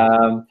 Thank you.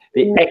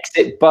 The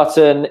exit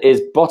button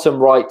is bottom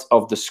right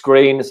of the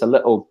screen. It's a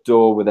little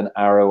door with an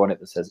arrow on it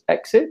that says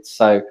exit.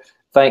 So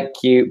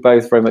thank you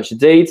both very much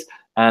indeed.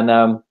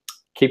 And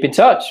keep in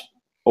touch.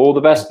 All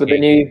the best with the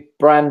new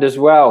brand as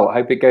well. I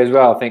hope it goes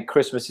well. I think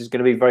Christmas is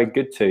going to be very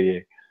good to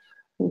you.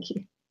 Thank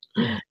you.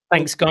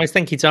 Thanks, guys.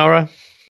 Thank you, Tara.